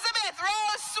Elizabeth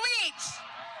Rose Sweet.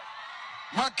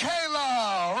 Michaela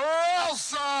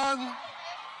Wilson.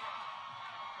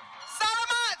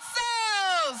 Salamat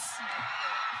Sales.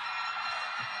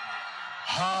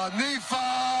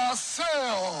 Hanifa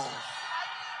Sales.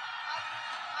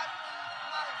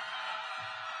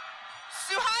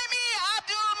 Suhaimi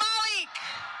Abdul Malik.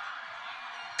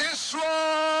 Isra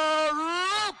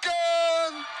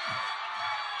Rukin.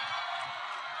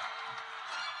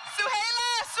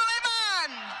 Suhaila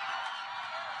Suleiman.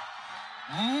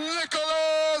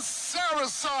 Nicholas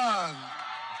Saracen.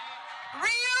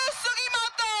 Ryu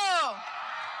Sugimoto.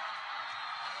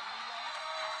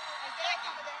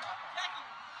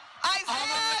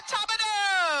 Isaiah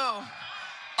Tabado.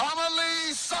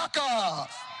 Amelie Saka.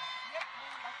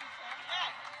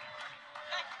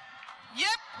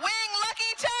 Yip Wing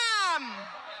Lucky Tam.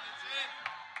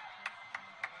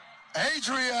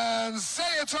 Adrian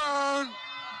Sayaturn.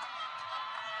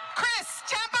 Chris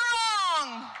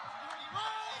Tamperong.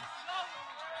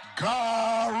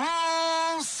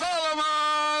 Garun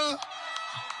Solomon.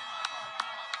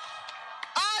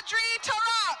 Audrey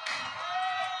Tarak.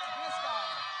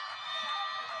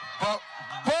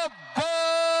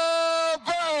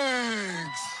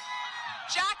 Banks.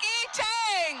 Jackie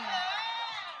Tang.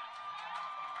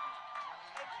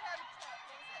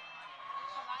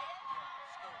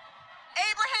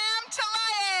 Abraham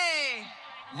Talaye.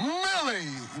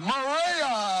 Millie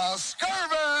Maria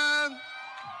Skirvin.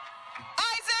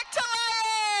 Isaac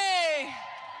Talaye.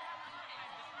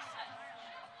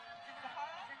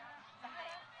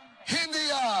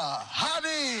 Hindia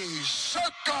Hadi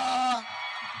Shuka.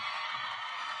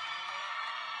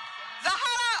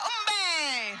 Zahara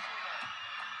Umbe.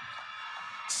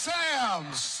 Sam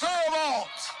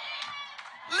Sturbolt.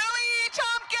 Louis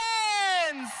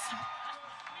Tompkins.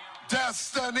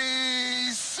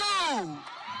 Destiny Sue.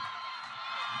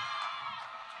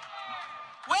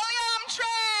 William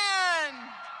Tran.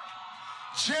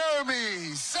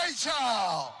 Jeremy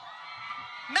Seychal.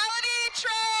 Melody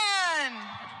Tran.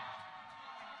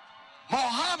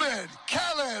 Mohammed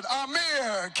Khaled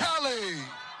Amir Kali.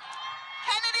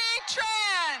 Kennedy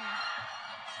Tran.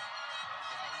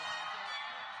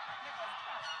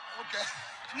 Okay.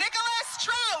 Nicholas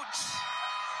Trout.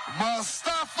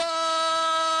 Mustafa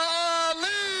Ali.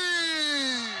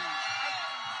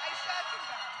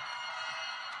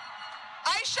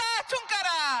 Aisha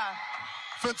Tunkara.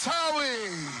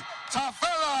 Fatawi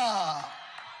Tafela.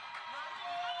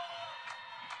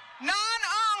 Nan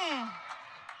Ung.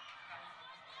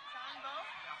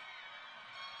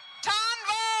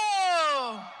 Tanvo.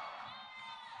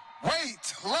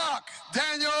 Wait, Lock,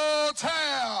 Daniel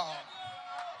Tao.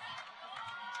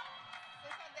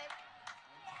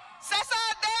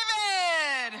 Cesar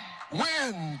David.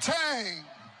 Win Tang.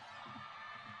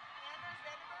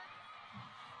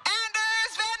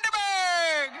 Anders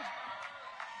Vandenberg.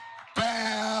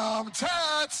 Bam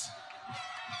Tats.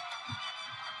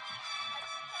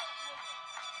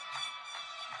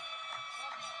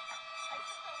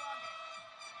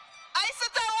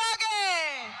 Isata Wage.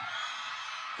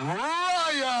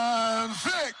 Ryan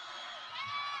Vick.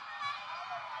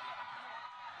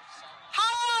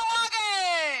 Hawa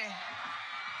Wage.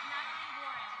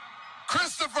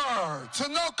 Christopher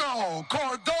Tinoco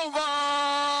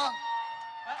Cordova.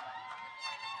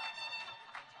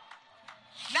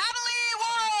 Natalie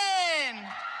Warren.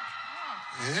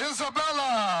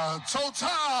 Isabella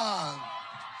Totan.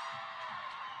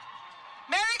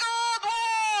 Marigold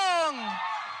Wong.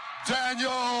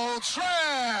 Daniel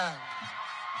Tran.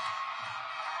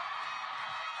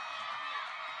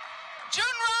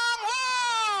 Junrong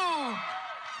Woo.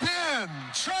 Ben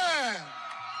Tran.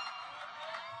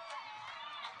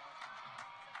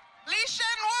 Li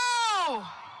Shen Woo.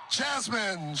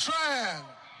 Jasmine Tran.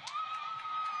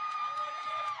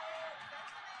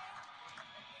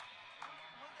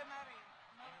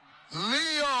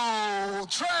 Leo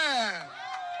Tran.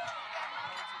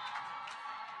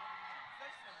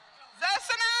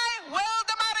 Zersanai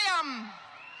Wildemariam.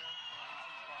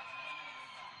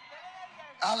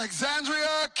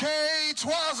 Alexandria K.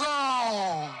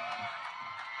 Twazo.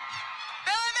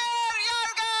 Billionaire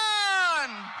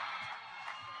Yargan.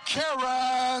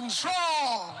 Karen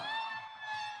Strong.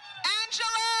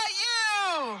 Angela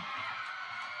Yu.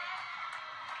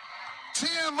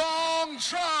 Tien Vong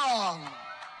Trong.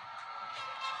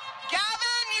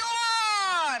 Gavin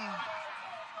Yuan.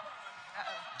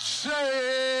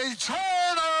 Shay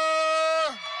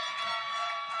Turner.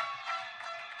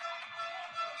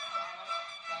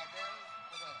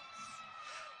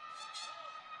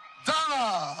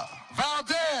 Donna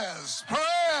Valdez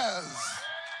Perez.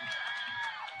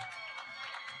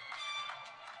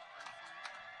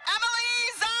 Emily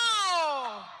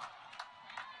Zhao.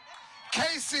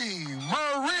 Casey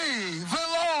Marie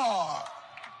Villar.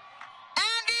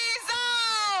 Andy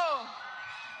Zhao.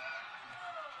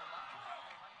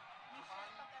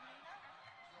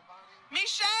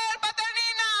 Michelle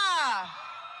Paternina.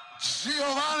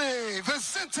 Giovanni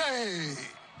Vicente.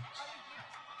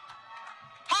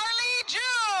 Harley Ju.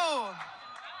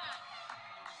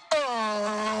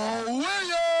 Earl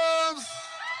Williams.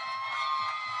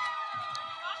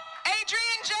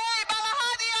 Adrian J.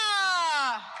 Balahadia.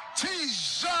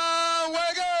 Tisha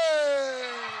Wege.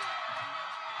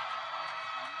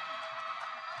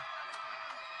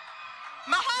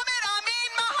 Muhammad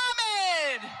Amin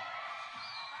Muhammad.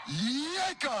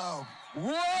 Jacob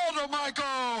Walter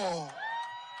Michael.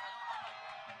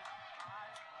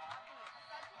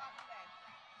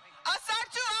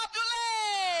 Asatu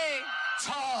Abdullah.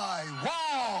 Tai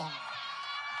Wong.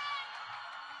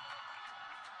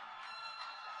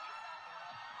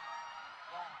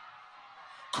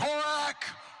 Korak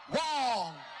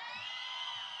Wong.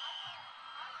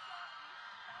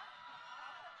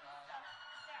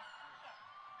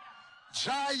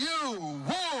 Jayu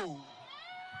Wu.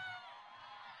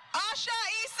 Asha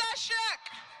Isa Shek.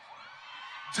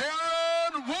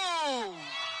 Darren Wu.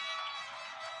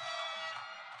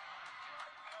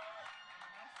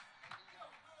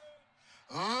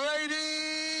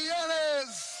 Lady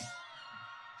Ennis.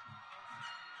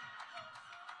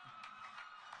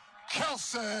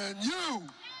 Kelson Yu.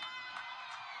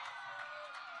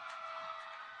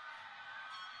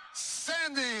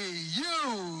 Sandy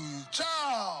Yu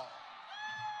Chow.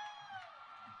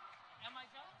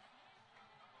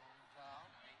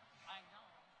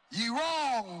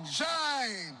 Yirong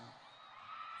Shine.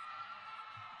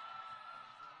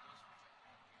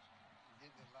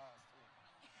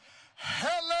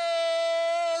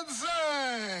 Helen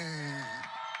Zane.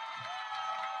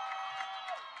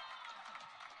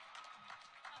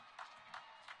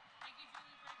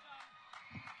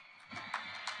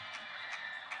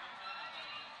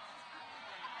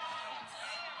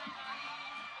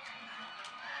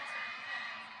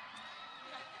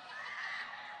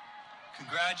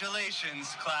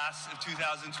 Congratulations, class of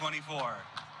 2024.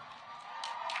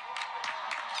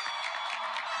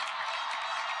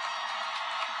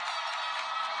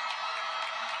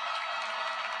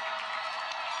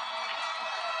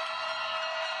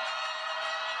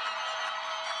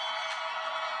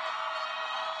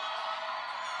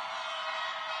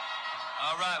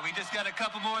 right, we just got a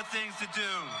couple more things to do.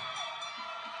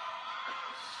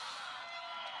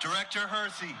 Director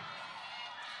Hersey,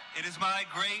 it is my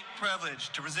great privilege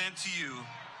to present to you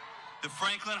the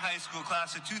Franklin High School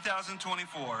class of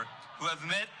 2024 who have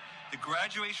met the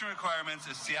graduation requirements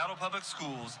of Seattle Public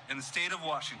Schools in the state of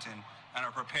Washington and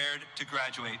are prepared to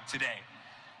graduate today.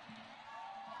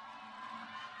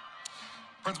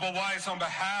 Principal Weiss, on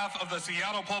behalf of the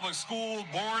Seattle Public School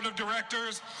Board of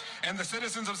Directors and the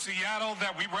citizens of Seattle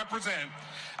that we represent,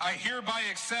 I hereby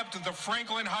accept the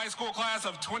Franklin High School class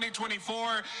of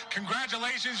 2024.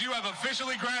 Congratulations, you have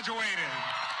officially graduated.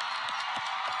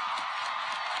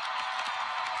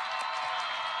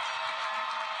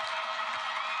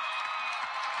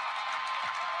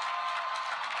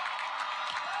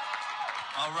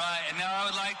 All right, and now I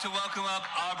would like to welcome up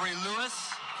Aubrey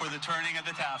Lewis for the turning of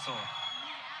the tassel.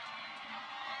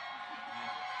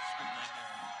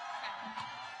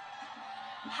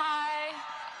 Hi,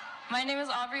 my name is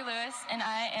Aubrey Lewis, and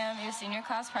I am your senior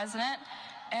class president.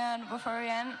 And before we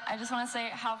end, I just want to say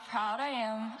how proud I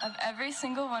am of every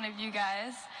single one of you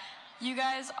guys. You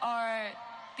guys are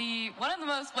I'm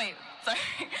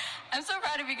so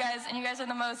proud of you guys, and you guys are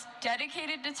the most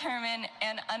dedicated, determined,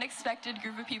 and unexpected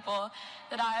group of people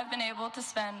that I have been able to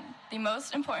spend the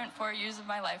most important 4 years of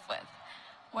my life with.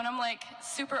 When I'm like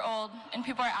super old and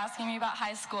people are asking me about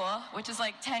high school, which is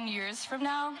like 10 years from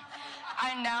now,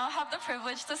 I now have the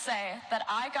privilege to say that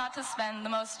I got to spend the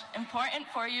most important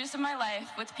 4 years of my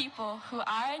life with people who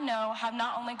I know have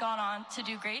not only gone on to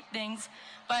do great things,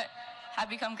 but have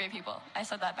become great people. I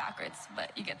said that backwards,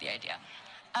 but you get the idea.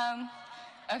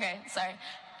 Okay, sorry,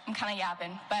 I'm kind of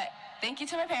yapping, but thank you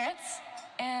to my parents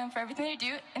and for everything they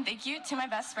do, and thank you to my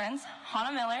best friends,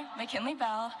 Hannah Miller, McKinley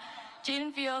Bell,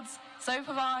 Jaden Fields, Zoe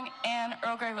Pavong, and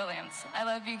Earl Grey Williams. I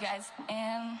love you guys,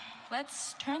 and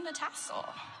let's turn the tassel.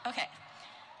 Okay.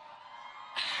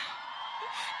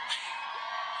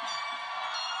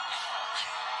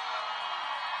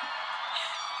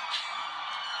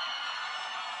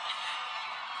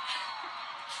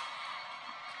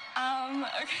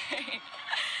 Okay.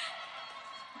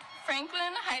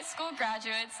 Franklin High School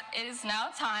graduates, it is now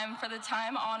time for the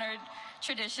time-honored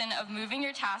tradition of moving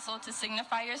your tassel to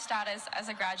signify your status as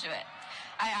a graduate.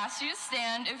 I ask you to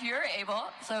stand if you're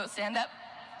able, so stand up.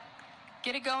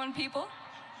 Get it going, people.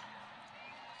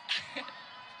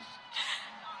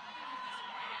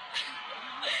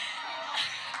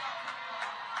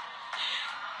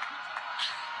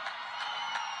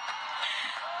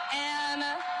 And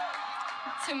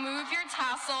to move your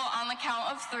tassel on the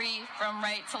count of 3 from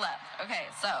right to left. Okay,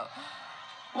 so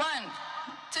 1,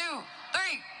 2,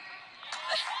 3.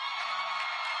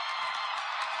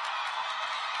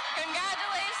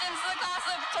 Congratulations to the class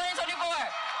of 2024.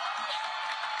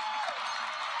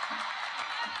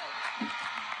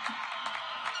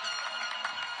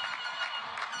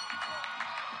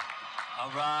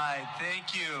 All right,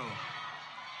 thank you.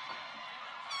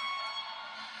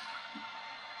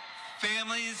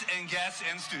 Families and guests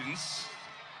and students,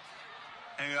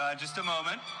 hang on just a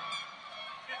moment.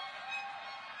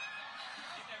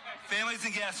 Families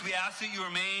and guests, we ask that you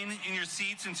remain in your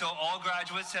seats until all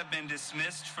graduates have been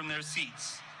dismissed from their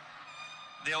seats.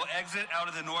 They will exit out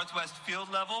of the northwest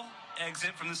field level,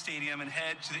 exit from the stadium, and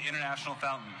head to the International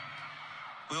Fountain.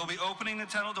 We will be opening the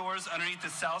tunnel doors underneath the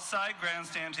south side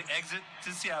grandstand to exit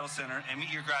to Seattle Center and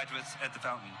meet your graduates at the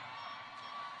fountain.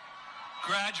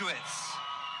 Graduates,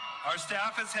 our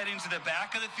staff is heading to the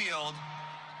back of the field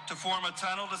to form a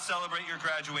tunnel to celebrate your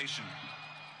graduation.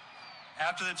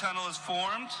 After the tunnel is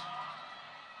formed,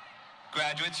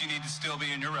 graduates, you need to still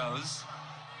be in your rows.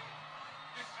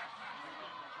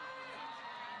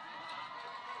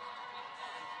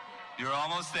 You're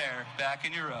almost there, back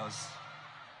in your rows.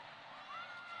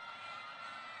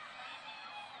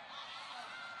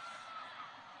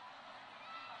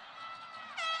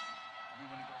 You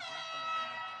want to go first or let them go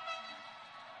first?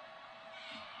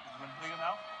 You want to leave them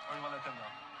out or you want to let them go?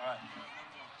 All right.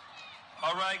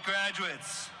 All right,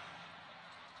 graduates.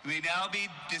 We now be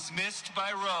dismissed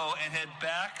by row and head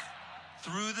back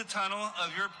through the tunnel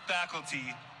of your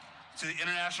faculty to the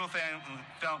International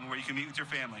Fountain where you can meet with your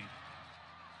family.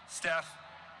 Staff,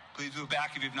 please move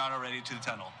back if you've not already to the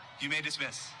tunnel. You may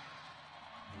dismiss.